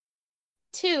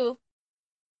 Two,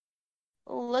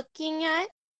 looking at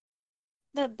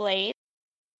the blade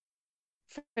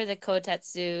for the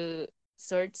Kotetsu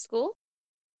sword school,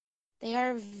 they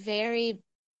are very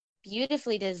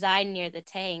beautifully designed near the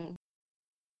tang.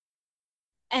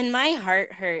 And my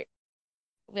heart hurt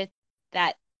with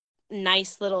that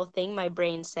nice little thing my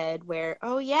brain said where,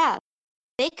 oh yeah,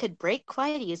 they could break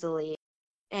quite easily.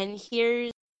 And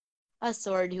here's a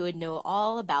sword who would know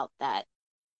all about that,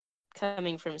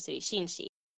 coming from Suishinshi.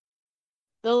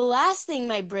 The last thing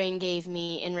my brain gave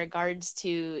me in regards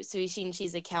to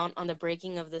Suishinshi's account on the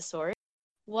breaking of the sword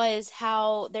was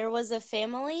how there was a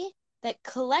family that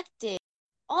collected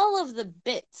all of the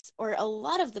bits, or a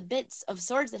lot of the bits of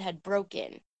swords that had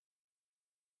broken,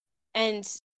 and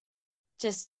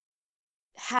just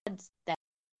had that.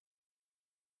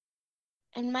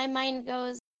 And my mind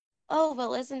goes, oh,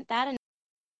 well, isn't that a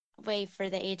way for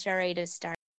the HRA to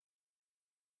start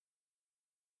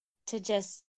to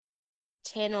just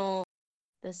channel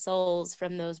the souls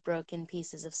from those broken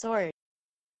pieces of sword?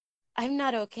 I'm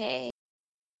not okay.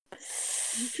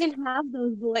 You can have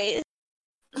those boys.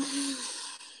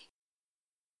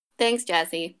 Thanks,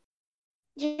 Jessie.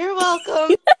 You're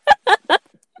welcome.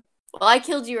 Well, I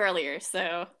killed you earlier,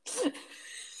 so...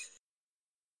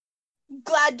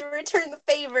 Glad to return the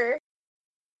favor.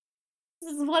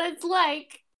 This is what it's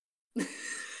like.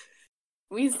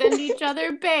 We send each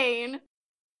other bane.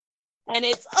 And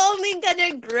it's only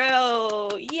gonna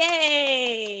grow.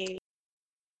 Yay!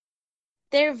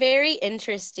 They're very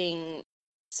interesting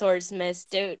swordsmiths.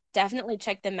 Definitely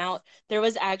check them out. There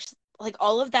was actually, like,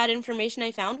 all of that information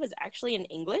I found was actually in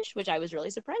English, which I was really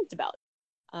surprised about.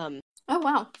 Oh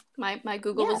wow, my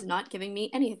Google is not giving me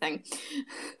anything.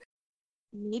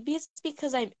 Maybe it's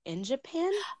because I'm in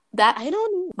Japan? That I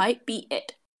don't know. might be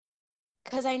it.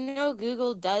 Because I know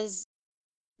Google does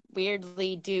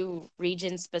weirdly do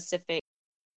region-specific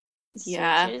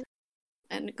searches.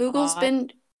 And Google's been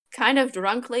kind of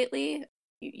drunk lately.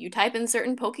 You type in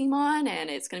certain Pokemon, and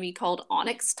it's going to be called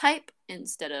Onyx type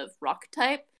instead of Rock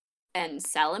type, and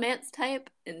Salamence type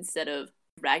instead of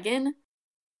Dragon.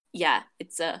 Yeah,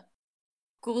 it's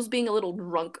Google's being a little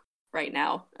drunk right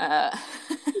now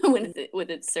with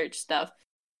its search stuff.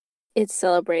 It's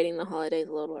celebrating the holidays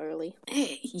a little early.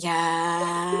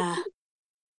 Yeah.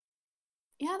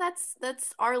 Yeah,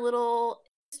 that's our little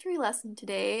history lesson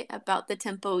today about the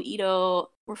Tempo Ito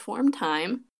reform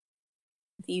time.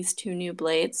 These two new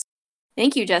blades.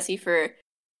 Thank you, Jesse, for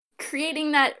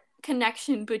creating that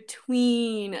connection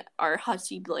between our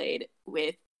Hachi Blade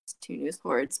with two new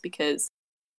swords, because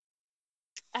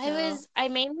I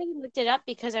mainly looked it up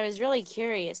because I was really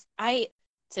curious.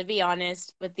 To be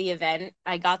honest, with the event,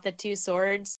 I got the two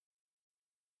swords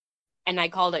and I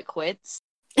called it quits.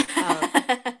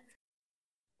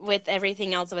 With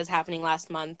everything else that was happening last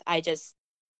month,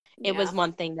 it was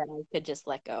one thing that I could just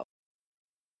let go.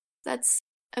 That's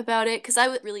about it, because I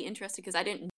was really interested because I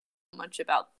didn't know much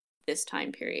about this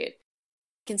time period.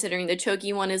 Considering the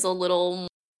Chogi one is a little more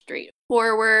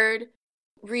straightforward,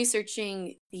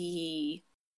 researching the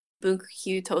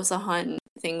Bunkyu Tosahan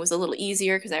thing was a little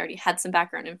easier because I already had some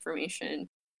background information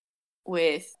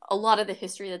with a lot of the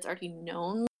history that's already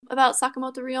known about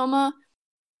Sakamoto Ryoma.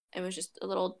 It was just a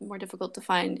little more difficult to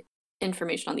find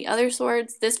information on the other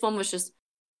swords. This one was just,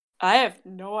 I have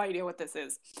no idea what this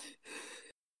is.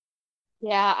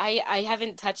 Yeah, I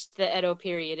haven't touched the Edo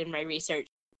period in my research.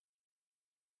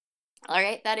 All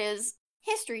right, that is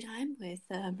history time with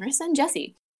Marissa and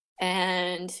Jesse.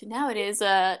 And now it is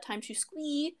time to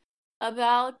squee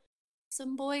about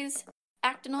some boys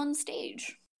acting on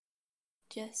stage.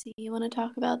 Jesse, you want to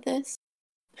talk about this?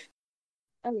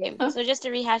 Okay, so just to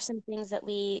rehash some things that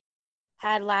we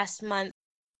had last month,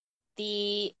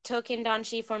 the Token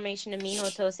Danshi Formation of Miho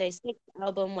Tosei's 6th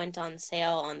album went on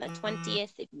sale on the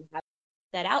 20th. If you have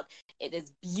that out, it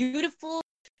is beautiful.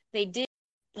 They did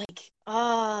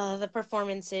the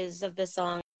performances of the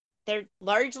song. They're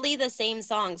largely the same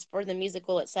songs for the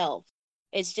musical itself.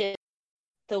 It's just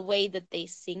the way that they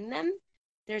sing them.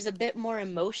 There's a bit more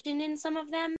emotion in some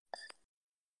of them.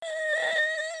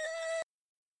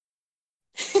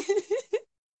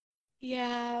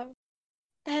 Yeah,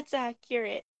 that's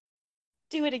accurate.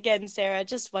 Do it again, Sarah,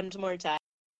 just one more time.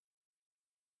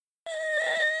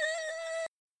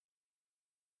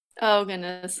 Oh,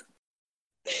 goodness.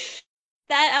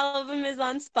 That album is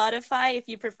on Spotify if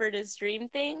you prefer to stream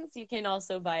things. You can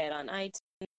also buy it on iTunes,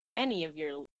 any of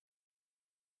your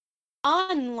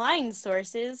online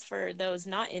sources for those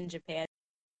not in Japan.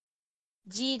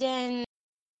 Jiden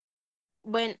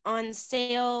went on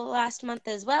sale last month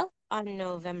as well on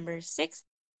November 6th.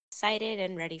 Excited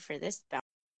and ready for this bounce.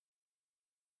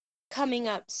 Coming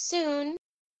up soon,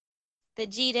 the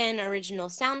Jiden original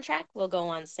soundtrack will go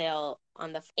on sale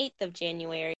on the 8th of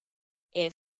January.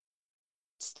 If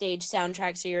stage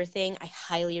soundtracks are your thing, I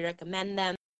highly recommend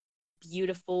them.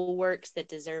 Beautiful works that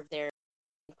deserve their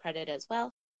credit as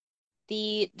well.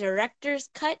 The director's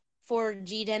cut for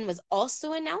Jiden was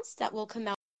also announced. That will come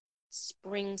out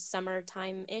spring,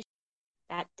 summertime-ish.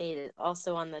 That date is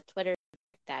also on the Twitter.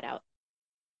 Check that out.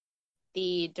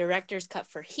 The director's cut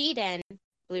for Hiden,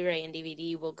 Blu-ray and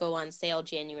DVD, will go on sale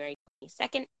January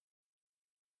 22nd.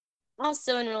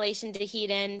 Also in relation to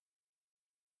Hiden,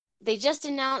 they just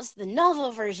announced the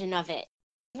novel version of it.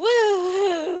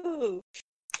 Woo!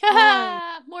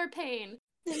 More pain.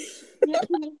 You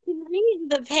can read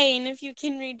the pain if you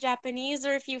can read Japanese,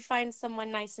 or if you find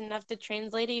someone nice enough to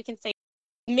translate it, you can say,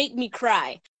 make me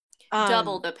cry.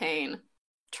 Double the pain.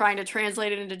 Trying to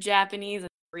translate it into Japanese and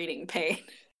reading pain.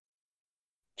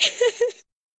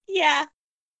 Yeah.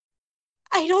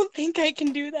 I don't think I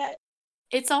can do that.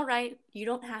 It's all right. You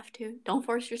don't have to. Don't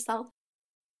force yourself.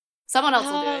 Someone else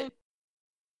will do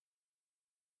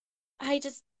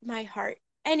it. My heart.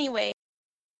 Anyway,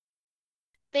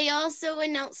 they also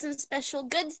announced some special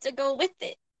goods to go with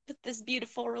it, with this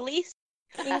beautiful release,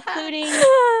 including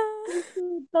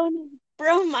bonus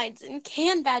bromides and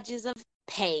can badges of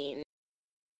pain.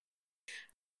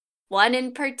 One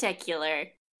in particular.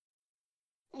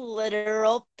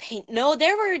 Literal pain. No,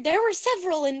 there were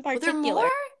several in particular. Were there more?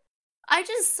 I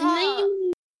just saw.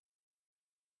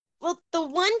 Well, the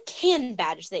one can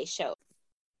badge they showed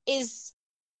is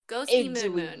Ghosty Moon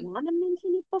do we Moon. want to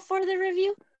mention it before the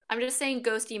review? I'm just saying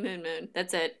Ghosty Moon Moon.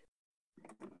 That's it.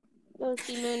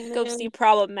 Ghosty Moon Moon. Ghosty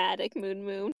problematic Moon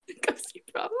Moon. Ghosty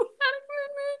problematic Moon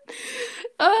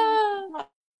Moon.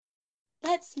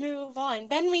 Let's move on.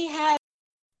 Then we have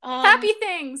happy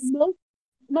things.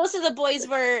 Most of the boys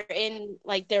were in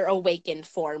their awakened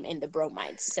form in the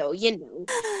bromides, so pain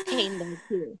there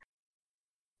too.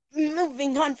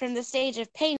 Moving on from the stage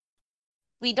of pain,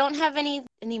 we don't have any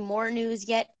more news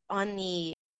yet on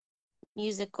the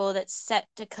musical that's set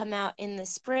to come out in the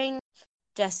spring.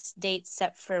 Just dates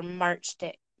set for March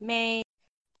to May,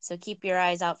 so keep your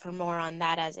eyes out for more on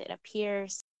that as it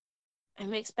appears.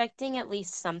 I'm expecting at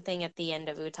least something at the end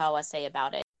of Utawase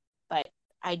about it, but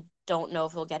I don't know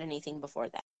if we'll get anything before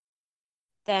that.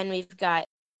 Then we've got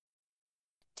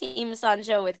Team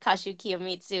Sanjo with Kashu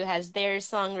Kiyomitsu has their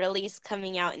song release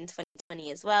coming out in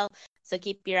 2020 as well. So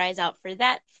keep your eyes out for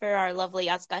that for our lovely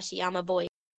Atsukashiyama boy.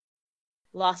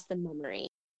 Lost the Memory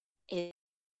is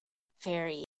a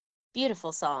very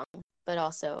beautiful song, but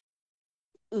also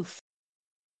oof.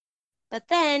 But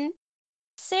then,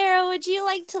 Sarah, would you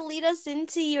like to lead us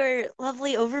into your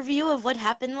lovely overview of what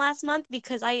happened last month?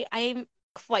 Because I'm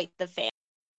quite the fan,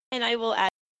 and I will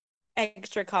add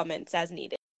extra comments as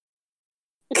needed.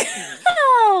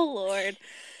 Oh, Lord.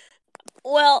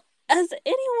 Well, as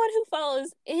anyone who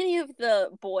follows any of the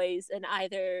boys in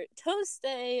either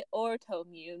Toastay or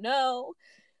Tomyu know,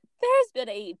 there's been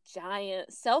a giant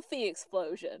selfie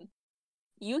explosion.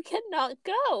 You cannot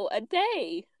go a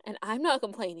day, and I'm not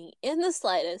complaining in the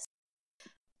slightest.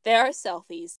 There are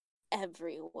selfies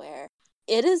everywhere.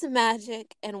 It is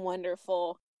magic and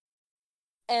wonderful.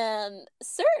 And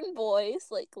certain boys,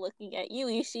 like looking at you,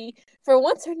 Ishii, for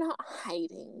once are not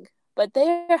hiding, but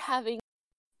they're having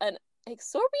an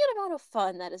exorbitant amount of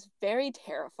fun that is very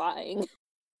terrifying.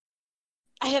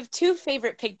 I have two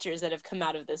favorite pictures that have come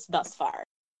out of this thus far.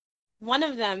 One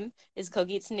of them is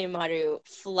Kogitsune Maru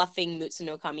fluffing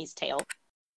Mutsu Kami's tail.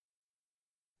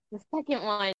 The second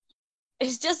one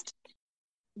is just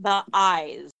the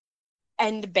eyes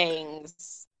and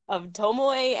bangs of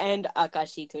Tomoe and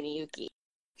Akashi Kuniyuki.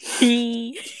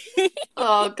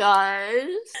 Oh, gosh.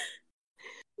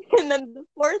 And then the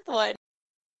fourth one.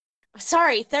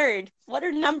 Sorry, third. What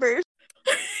are numbers?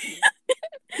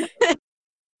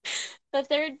 The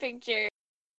third picture.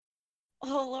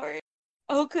 Oh, Lord.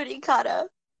 Okurikata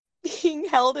being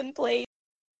held in place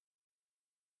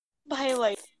by,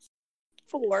 like,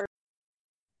 4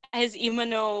 as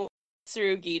Imano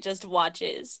Tsurugi just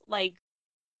watches. Like,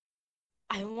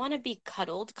 I want to be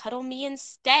cuddled. Cuddle me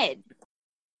instead.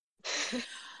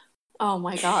 Oh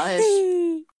my gosh.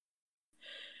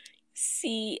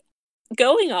 See,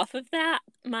 going off of that,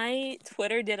 my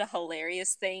Twitter did a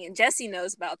hilarious thing, and Jesse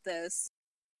knows about this.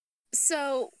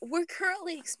 So, we're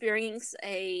currently experiencing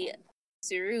a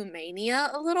Suru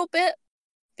mania a little bit,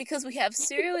 because we have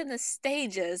Suru in the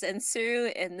stages and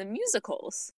Suru in the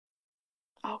musicals.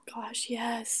 Oh gosh,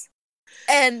 yes.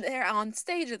 And they're on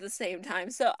stage at the same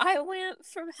time. So I went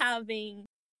from having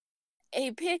a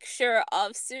picture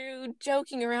of Suru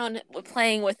joking around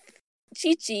playing with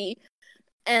Chi-Chi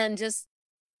and just,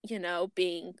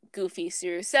 being goofy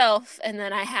Suru self. And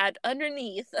then I had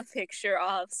underneath a picture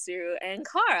of Suru and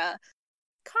Kara.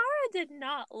 Kara did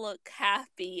not look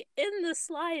happy in the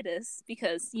slightest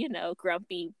because,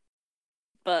 grumpy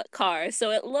but Kara. So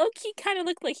it low-key kind of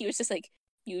looked like he was just like,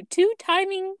 you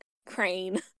two-timing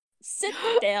crane. Sit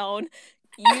down.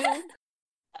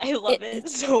 I love it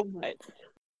so much.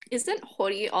 Isn't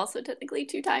Hori also technically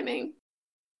 2-timing?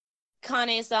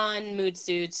 Kane-san,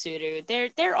 Mutsu,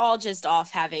 Tsuru, they're all just off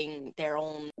having their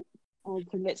own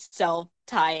ultimate self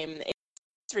time.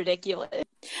 It's ridiculous.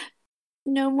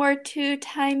 No more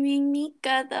 2-timing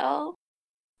Mika, though.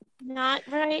 Not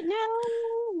right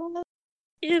now.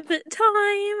 Give it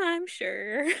time, I'm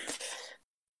sure.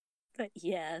 But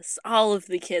yes, all of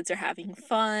the kids are having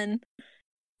fun.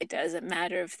 It doesn't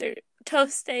matter if they're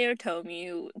Toastay or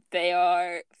Tomyu. They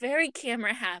are very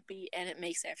camera happy, and it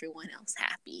makes everyone else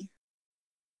happy.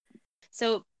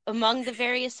 So among the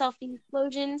various selfie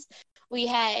explosions, we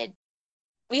had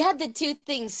the two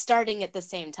things starting at the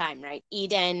same time, right?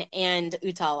 Eden and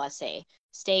Utawase,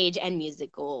 stage and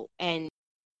musical, and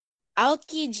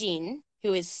Aoki Jin,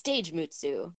 who is stage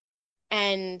Mutsu,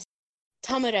 and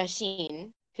Tamura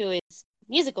Shin, who is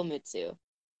musical Mutsu,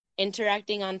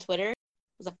 interacting on Twitter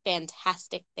was a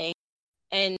fantastic thing.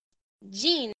 And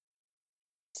Jin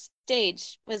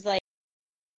stage was like,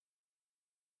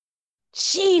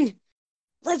 Shin,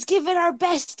 let's give it our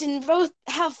best and both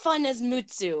have fun as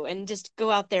Mutsu and just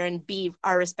go out there and be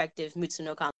our respective Mutsu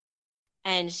no Kami.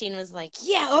 And Shin was like,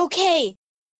 yeah, okay,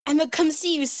 I'm gonna come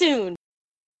see you soon.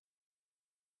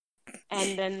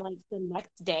 And then, like, the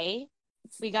next day,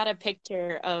 we got a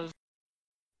picture of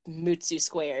Mutsu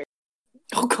Square.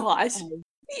 Oh gosh.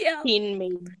 Yeah.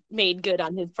 He made good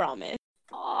on his promise.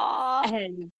 Aww.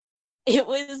 And it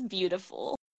was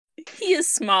beautiful. He is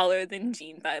smaller than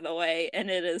Jean, by the way, and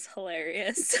it is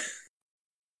hilarious.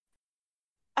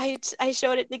 I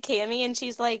showed it to Cammy, and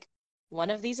she's like, one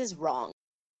of these is wrong.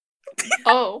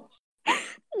 Oh.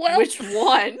 Well, Which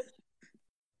one?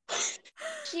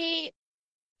 She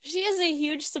is a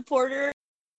huge supporter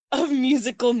of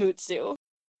musical Mutsu.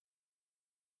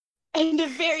 And a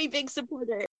very big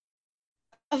supporter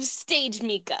of stage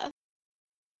Mika.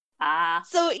 Ah.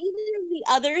 So either of the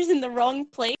others in the wrong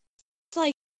place, it's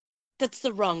like, that's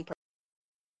the wrong person.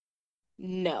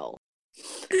 No.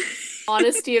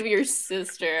 Honesty of your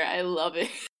sister. I love it.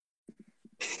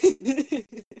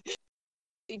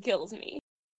 It kills me.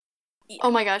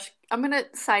 Oh my gosh, I'm gonna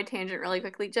side tangent really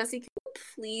quickly. Jesse, can you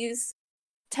please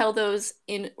tell those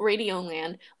in Radio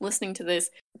Land listening to this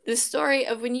the story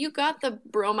of when you got the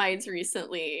bromides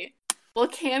recently? Well,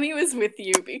 Cammy was with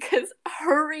you because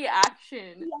her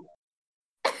reaction.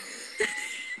 Yeah.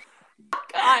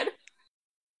 God.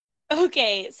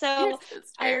 Okay, so Your sister.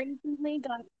 I recently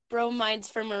got bromides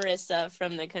for Marissa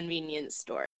from the convenience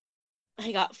store.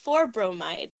 I got 4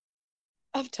 bromides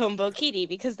of Tombo Kitty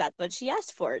because that's what she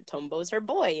asked for. Tombo's her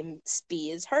boy, and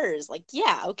Spee is hers. Like,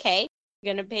 yeah, okay.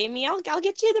 You're gonna pay me? I'll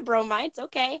get you the bromides,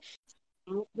 okay.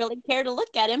 I don't really care to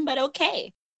look at him, but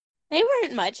okay. They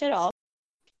weren't much at all.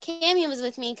 Cammy was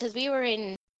with me because we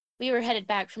were headed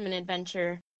back from an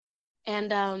adventure,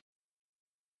 and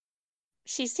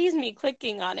she sees me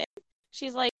clicking on it.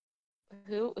 She's like,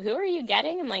 Who are you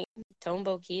getting? I'm like,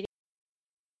 Tombo Kitty.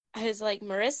 I was like,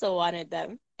 Marissa wanted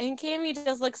them. And Cammy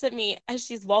just looks at me as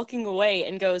she's walking away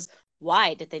and goes,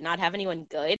 why? Did they not have anyone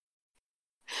good?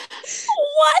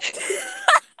 What?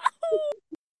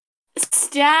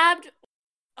 Stabbed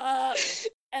up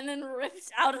and then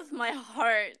ripped out of my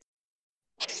heart.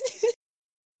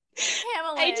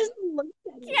 Camelin. I just looked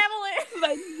at it. Camelin.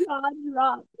 My jaw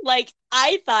dropped. Like,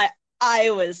 I thought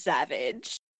I was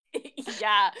savage.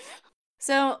 Yeah.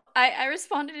 So I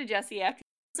responded to Jesse after.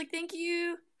 I was like, thank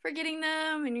you for getting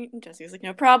them. And Jesse was like,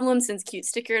 no problem, since cute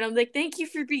sticker. And I'm like, thank you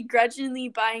for begrudgingly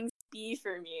buying Spee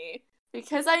for me.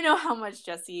 Because I know how much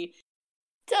Jesse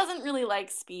doesn't really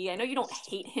like Spee. I know you don't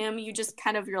hate him. You just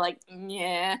you're like,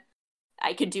 yeah,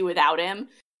 I could do without him.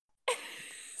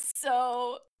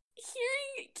 So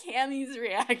hearing Cammy's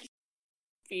reaction,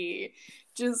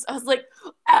 I was like,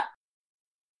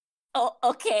 oh,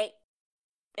 okay,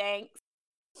 thanks.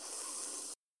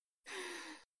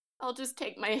 I'll just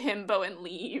take my himbo and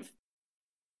leave.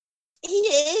 He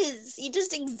is. He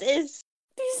just exists.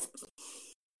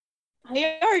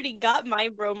 I already got my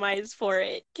bromides for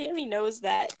it. Cammy knows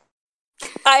that.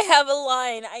 I have a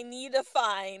line I need to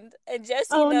find, and Jesse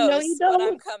knows no, you don't.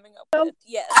 what I'm coming up with.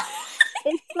 Yes.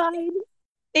 It's fine.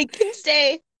 It can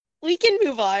stay. We can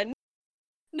move on.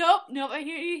 Nope, I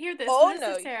hear this. Oh, this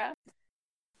no. is Sarah.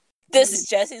 This is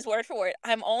Jesse's word for word.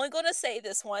 I'm only going to say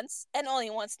this once, and only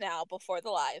once now, before the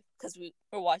live, because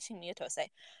we're watching Miyotose.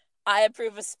 I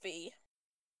approve of Spee.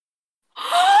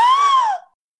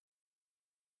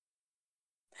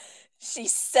 She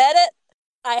said it.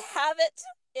 I have it.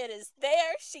 It is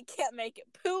there. She can't make it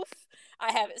poof.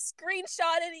 I have it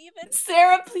screenshotted even.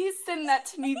 Sarah, please send that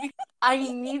to me because I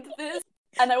need this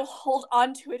and I will hold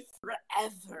on to it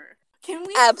forever. Can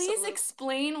we please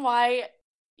explain why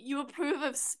you approve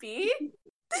of Spee?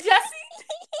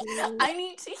 Jesse, I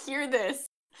need to hear this.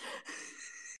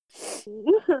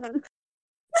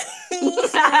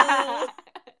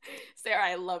 Sarah,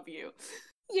 I love you.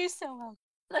 You're so welcome.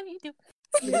 Love you too.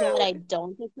 You know what I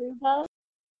don't approve of?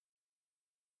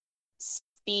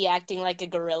 Spee acting like a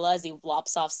gorilla as he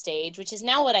flops off stage, which is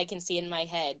now what I can see in my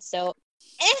head. So,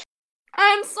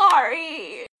 I'm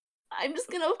sorry. I'm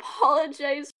just gonna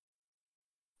apologize.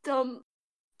 Dumb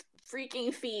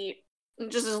freaking feet. And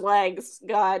just his legs.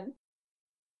 God.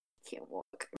 Can't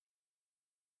walk.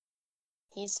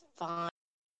 He's fine.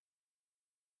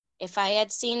 If I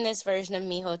had seen this version of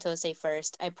Mihotose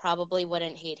first, I probably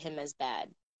wouldn't hate him as bad.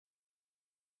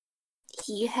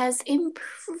 He has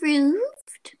improved.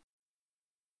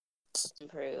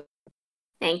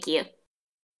 Thank you.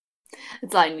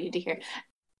 That's all I need to hear.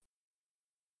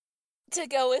 To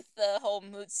go with the whole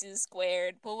Mutsu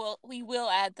squared, we will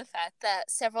add the fact that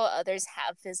several others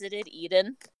have visited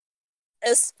Eden.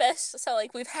 Especially, so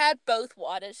we've had both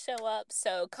Wadas show up,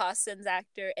 so Kasen's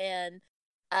actor and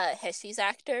Heshi's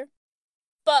actor.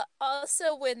 But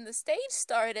also when the stage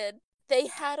started, they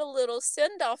had a little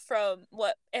send-off from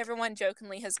what everyone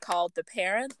jokingly has called the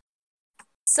parent.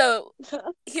 So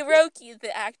Hiroki,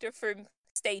 the actor for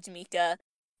Stage Mika,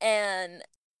 and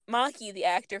Maki, the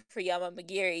actor for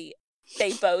Yamamagiri,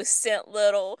 they both sent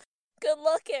little, good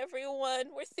luck everyone,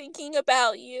 we're thinking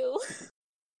about you.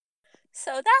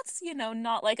 So that's,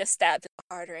 not like a stab to the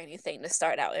heart or anything to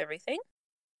start out everything.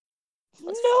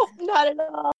 No, not at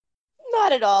all.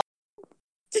 Not at all.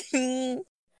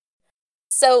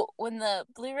 So when the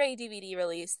Blu-ray DVD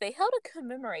released, they held a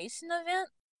commemoration event.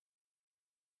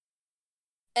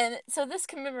 And so this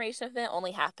commemoration event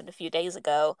only happened a few days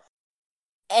ago.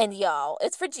 And y'all,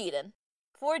 it's for Jiden.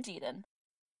 For Jiden.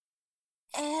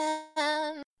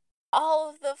 And all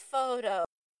of the photos,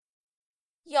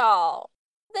 y'all,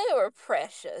 they were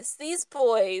precious. These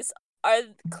boys are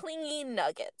clingy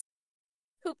nuggets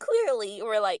who clearly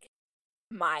were like,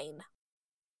 mine.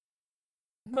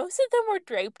 Most of them were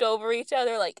draped over each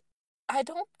other like I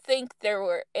don't think there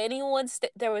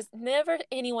was never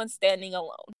anyone standing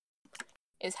alone,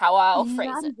 is how I'll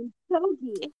phrase it.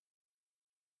 Chogi.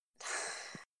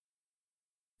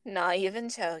 Not even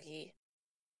Chogi.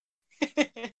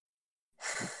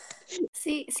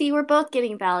 See, we're both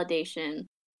getting validation.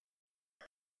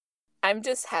 I'm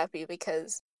just happy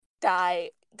because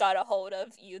Dai got a hold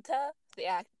of Yuta.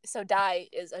 So Dai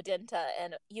is Odenta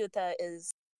and Yuta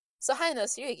is Sahai no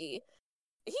Tsurugi.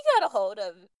 He got a hold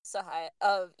of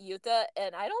Yuta,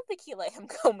 and I don't think he let him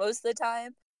go most of the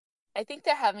time. I think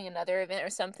they're having another event or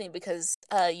something because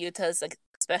Yuta's like a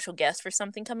special guest for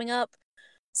something coming up.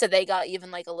 So they got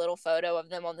even like a little photo of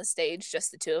them on the stage,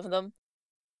 just the two of them.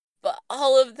 But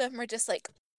all of them are just like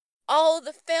all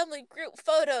the family group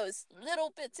photos,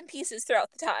 little bits and pieces throughout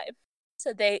the time.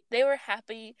 So they were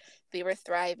happy, they were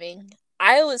thriving.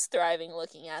 I was thriving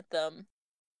looking at them.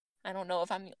 I don't know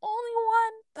if I'm the only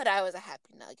one, but I was a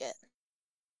happy nugget.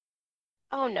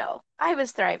 Oh no, I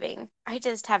was thriving. I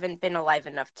just haven't been alive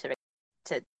enough to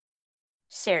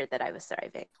share that I was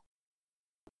thriving.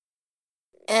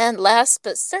 And last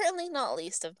but certainly not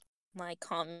least of my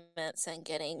comments and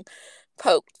getting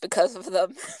poked because of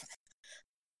them.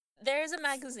 There's a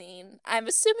magazine. I'm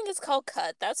assuming it's called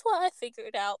Cut. That's what I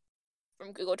figured out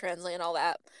from Google Translate and all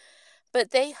that.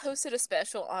 But they hosted a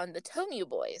special on the Tomeu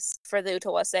Boys for the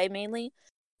Utawase mainly.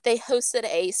 They hosted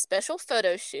a special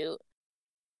photo shoot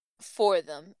for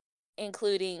them,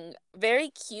 including very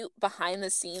cute behind the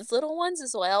scenes little ones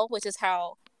as well, which is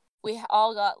how we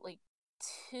all got like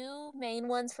 2 main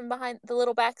ones from behind the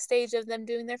little backstage of them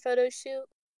doing their photo shoot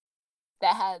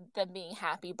that had them being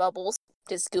happy bubbles,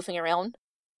 just goofing around.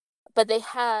 But they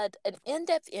had an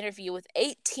in-depth interview with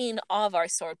 18 of our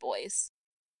sword boys.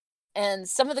 And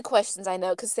some of the questions I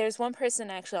know, because there's one person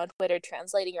actually on Twitter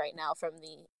translating right now from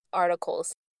the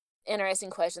articles. Interesting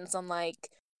questions on like,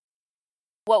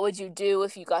 what would you do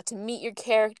if you got to meet your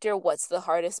character? What's the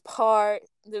hardest part?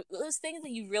 Those things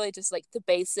that you really just like, the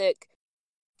basic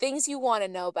things you want to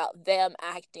know about them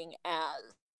acting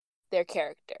as their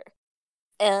character.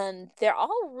 And they're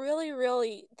all really,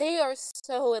 really, they are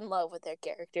so in love with their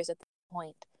characters at this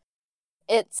point.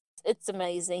 It's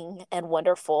amazing and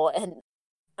wonderful, and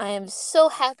I am so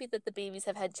happy that the babies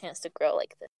have had a chance to grow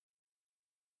like this.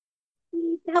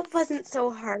 That wasn't so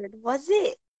hard, was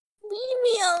it? Leave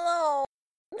me alone.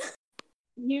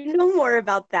 You know more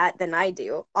about that than I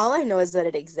do. All I know is that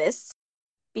it exists,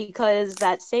 because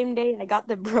that same day I got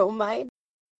the bromide,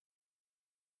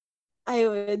 I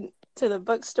went to the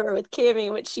bookstore with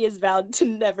Cami, which she has vowed to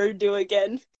never do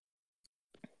again.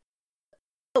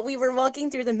 But we were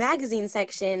walking through the magazine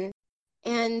section,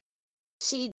 and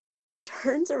she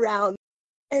turns around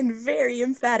and very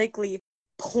emphatically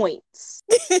points.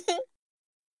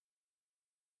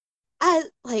 As,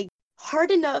 like,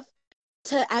 hard enough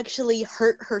to actually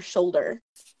hurt her shoulder.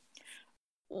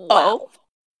 Wow.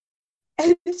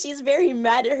 And she's very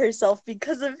mad at herself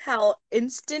because of how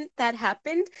instant that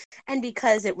happened, and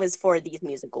because it was for these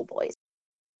musical boys.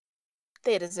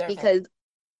 They deserve it. Because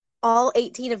all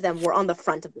 18 of them were on the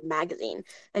front of the magazine.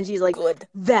 And she's like, Good.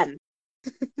 Them.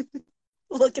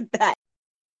 Look at that.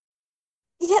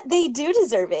 Yeah, they do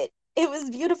deserve it. It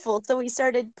was beautiful. So we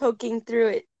started poking through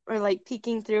it, or like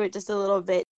peeking through it just a little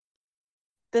bit.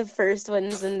 The first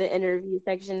ones in the interview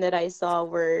section that I saw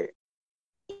were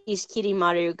Ishikiri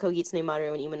Maru, Kogitsune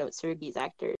Maru, and Imano Tsurugi's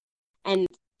actors. And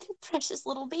they're precious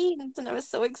little beings. And I was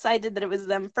so excited that it was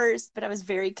them first, but I was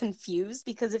very confused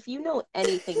because if you know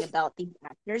anything about these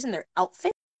actors and their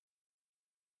outfits,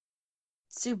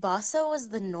 Tsubasa was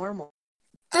the normal.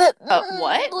 What?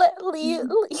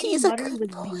 He's a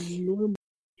good boy.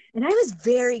 And I was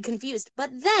very confused. But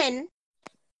then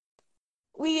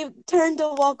we turned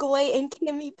to walk away, and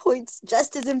Cammy points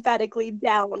just as emphatically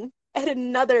down at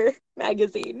another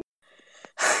magazine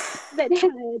that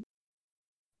had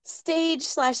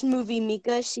stage/movie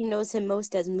Mika. She knows him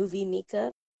most as Movie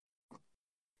Mika.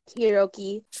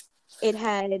 Hiroki. It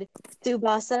had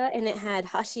Tsubasa, and it had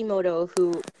Hashimoto,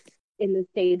 who in the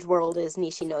stage world is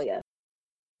Nishinoya.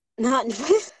 Not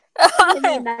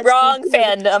wrong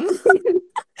fandom.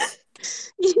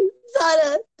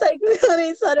 Sada,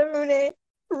 Taikugane Sadamune,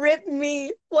 rip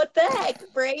me. What the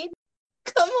heck, Braid?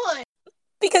 Come on.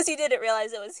 Because you didn't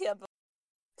realize it was him.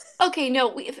 Okay, no,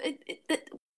 we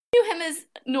knew him as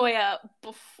Noya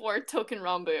before Token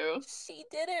Rambu. She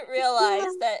didn't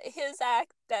realize that his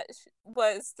act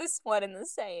was this one and the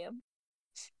same.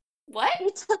 What?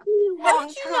 It took me a How long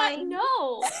did you time. not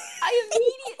know? I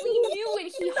immediately knew when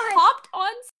he hopped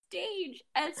on stage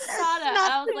as Sada. And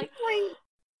I was like,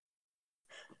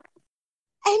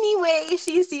 Anyway,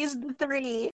 she sees the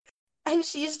 3. And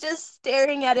she's just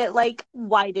staring at it like,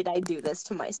 why did I do this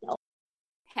to myself?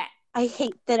 Heh. I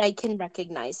hate that I can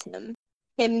recognize him.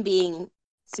 Him being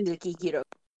Suzuki Hiro.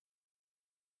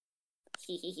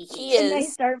 He And I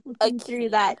is start a looking through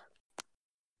king. that,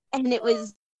 and it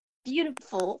was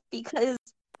beautiful because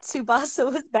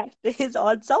Tsubasa was back to his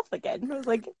odd self again. It was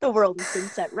like, the world has been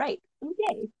set right.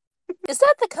 Yay. Is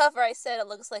that the cover I said it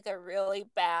looks like a really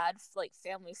bad like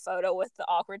family photo with the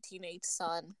awkward teenage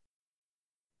son?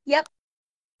 Yep.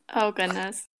 Oh,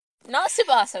 goodness. Not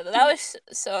Tsubasa. That was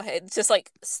so just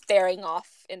like staring off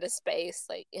into space,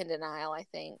 like in denial, I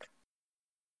think.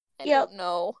 I Yep. don't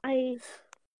know. I'm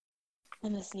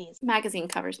gonna sneeze. Magazine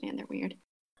covers, man, they're weird.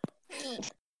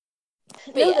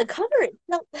 But No, yeah. the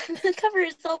cover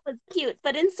itself was cute,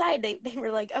 but inside they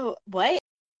were like, oh, what?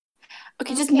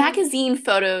 Okay, just Okay. magazine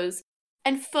photos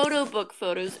and photo book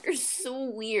photos are so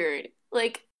weird.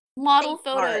 Like, model They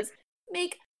are. photos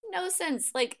make no sense.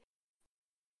 Like,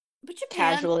 but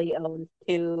Japan, Casually owned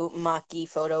 2 Maki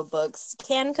photo books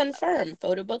can confirm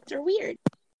photo books are weird.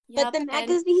 yep, But the and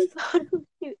magazine photo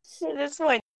shoot for this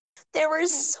one, there were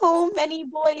so many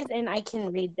boys, and I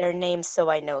can read their names so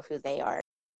I know who they are.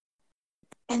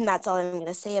 And that's all I'm going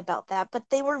to say about that. But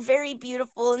they were very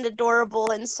beautiful and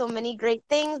adorable and so many great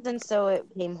things, and so it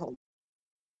came home.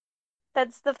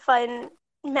 That's the fun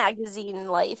magazine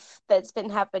life that's been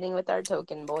happening with our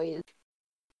token boys.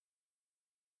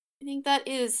 I think that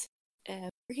is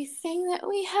everything that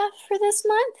we have for this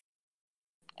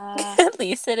month. At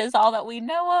least it is all that we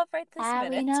know of right this That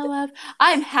minute. we know of.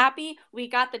 I'm happy we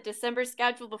got the December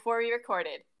schedule before we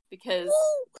recorded because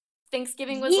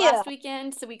Thanksgiving was last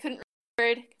weekend, so we couldn't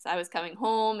record because I was coming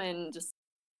home and just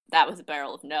that was a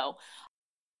barrel of no.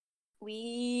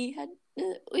 We had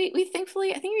we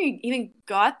thankfully I think we even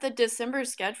got the December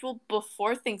schedule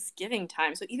before Thanksgiving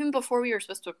time, so even before we were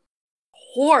supposed to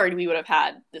record, we would have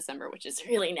had December, which is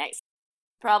really nice.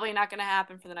 Probably not going to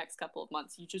happen for the next couple of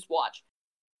months. You just watch.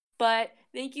 But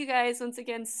thank you guys once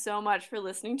again so much for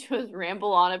listening to us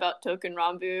ramble on about Token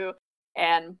Rambu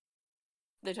and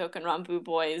the Token Rambu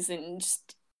boys and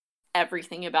just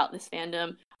everything about this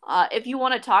fandom. If you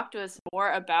want to talk to us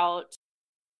more about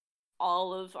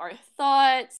all of our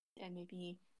thoughts and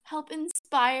maybe help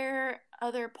inspire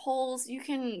other polls, you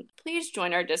can please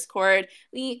join our Discord.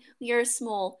 We are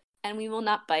small and we will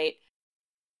not bite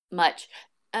much.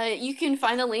 You can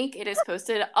find the link. It is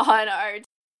posted on our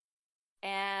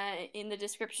and in the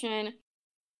description.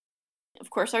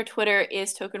 Of course, our Twitter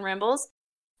is Token Rambles,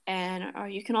 and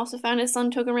you can also find us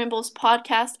on Token Rambles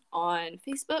podcast on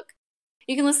Facebook.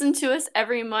 You can listen to us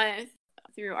every month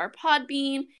through our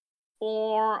Podbean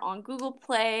or on Google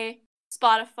Play,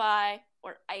 Spotify,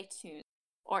 or iTunes,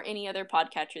 or any other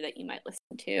podcatcher that you might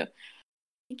listen to.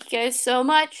 Thank you guys so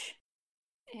much,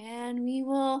 and we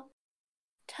will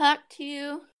talk to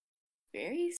you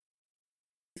very soon.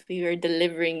 We are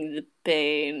delivering the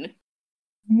pain.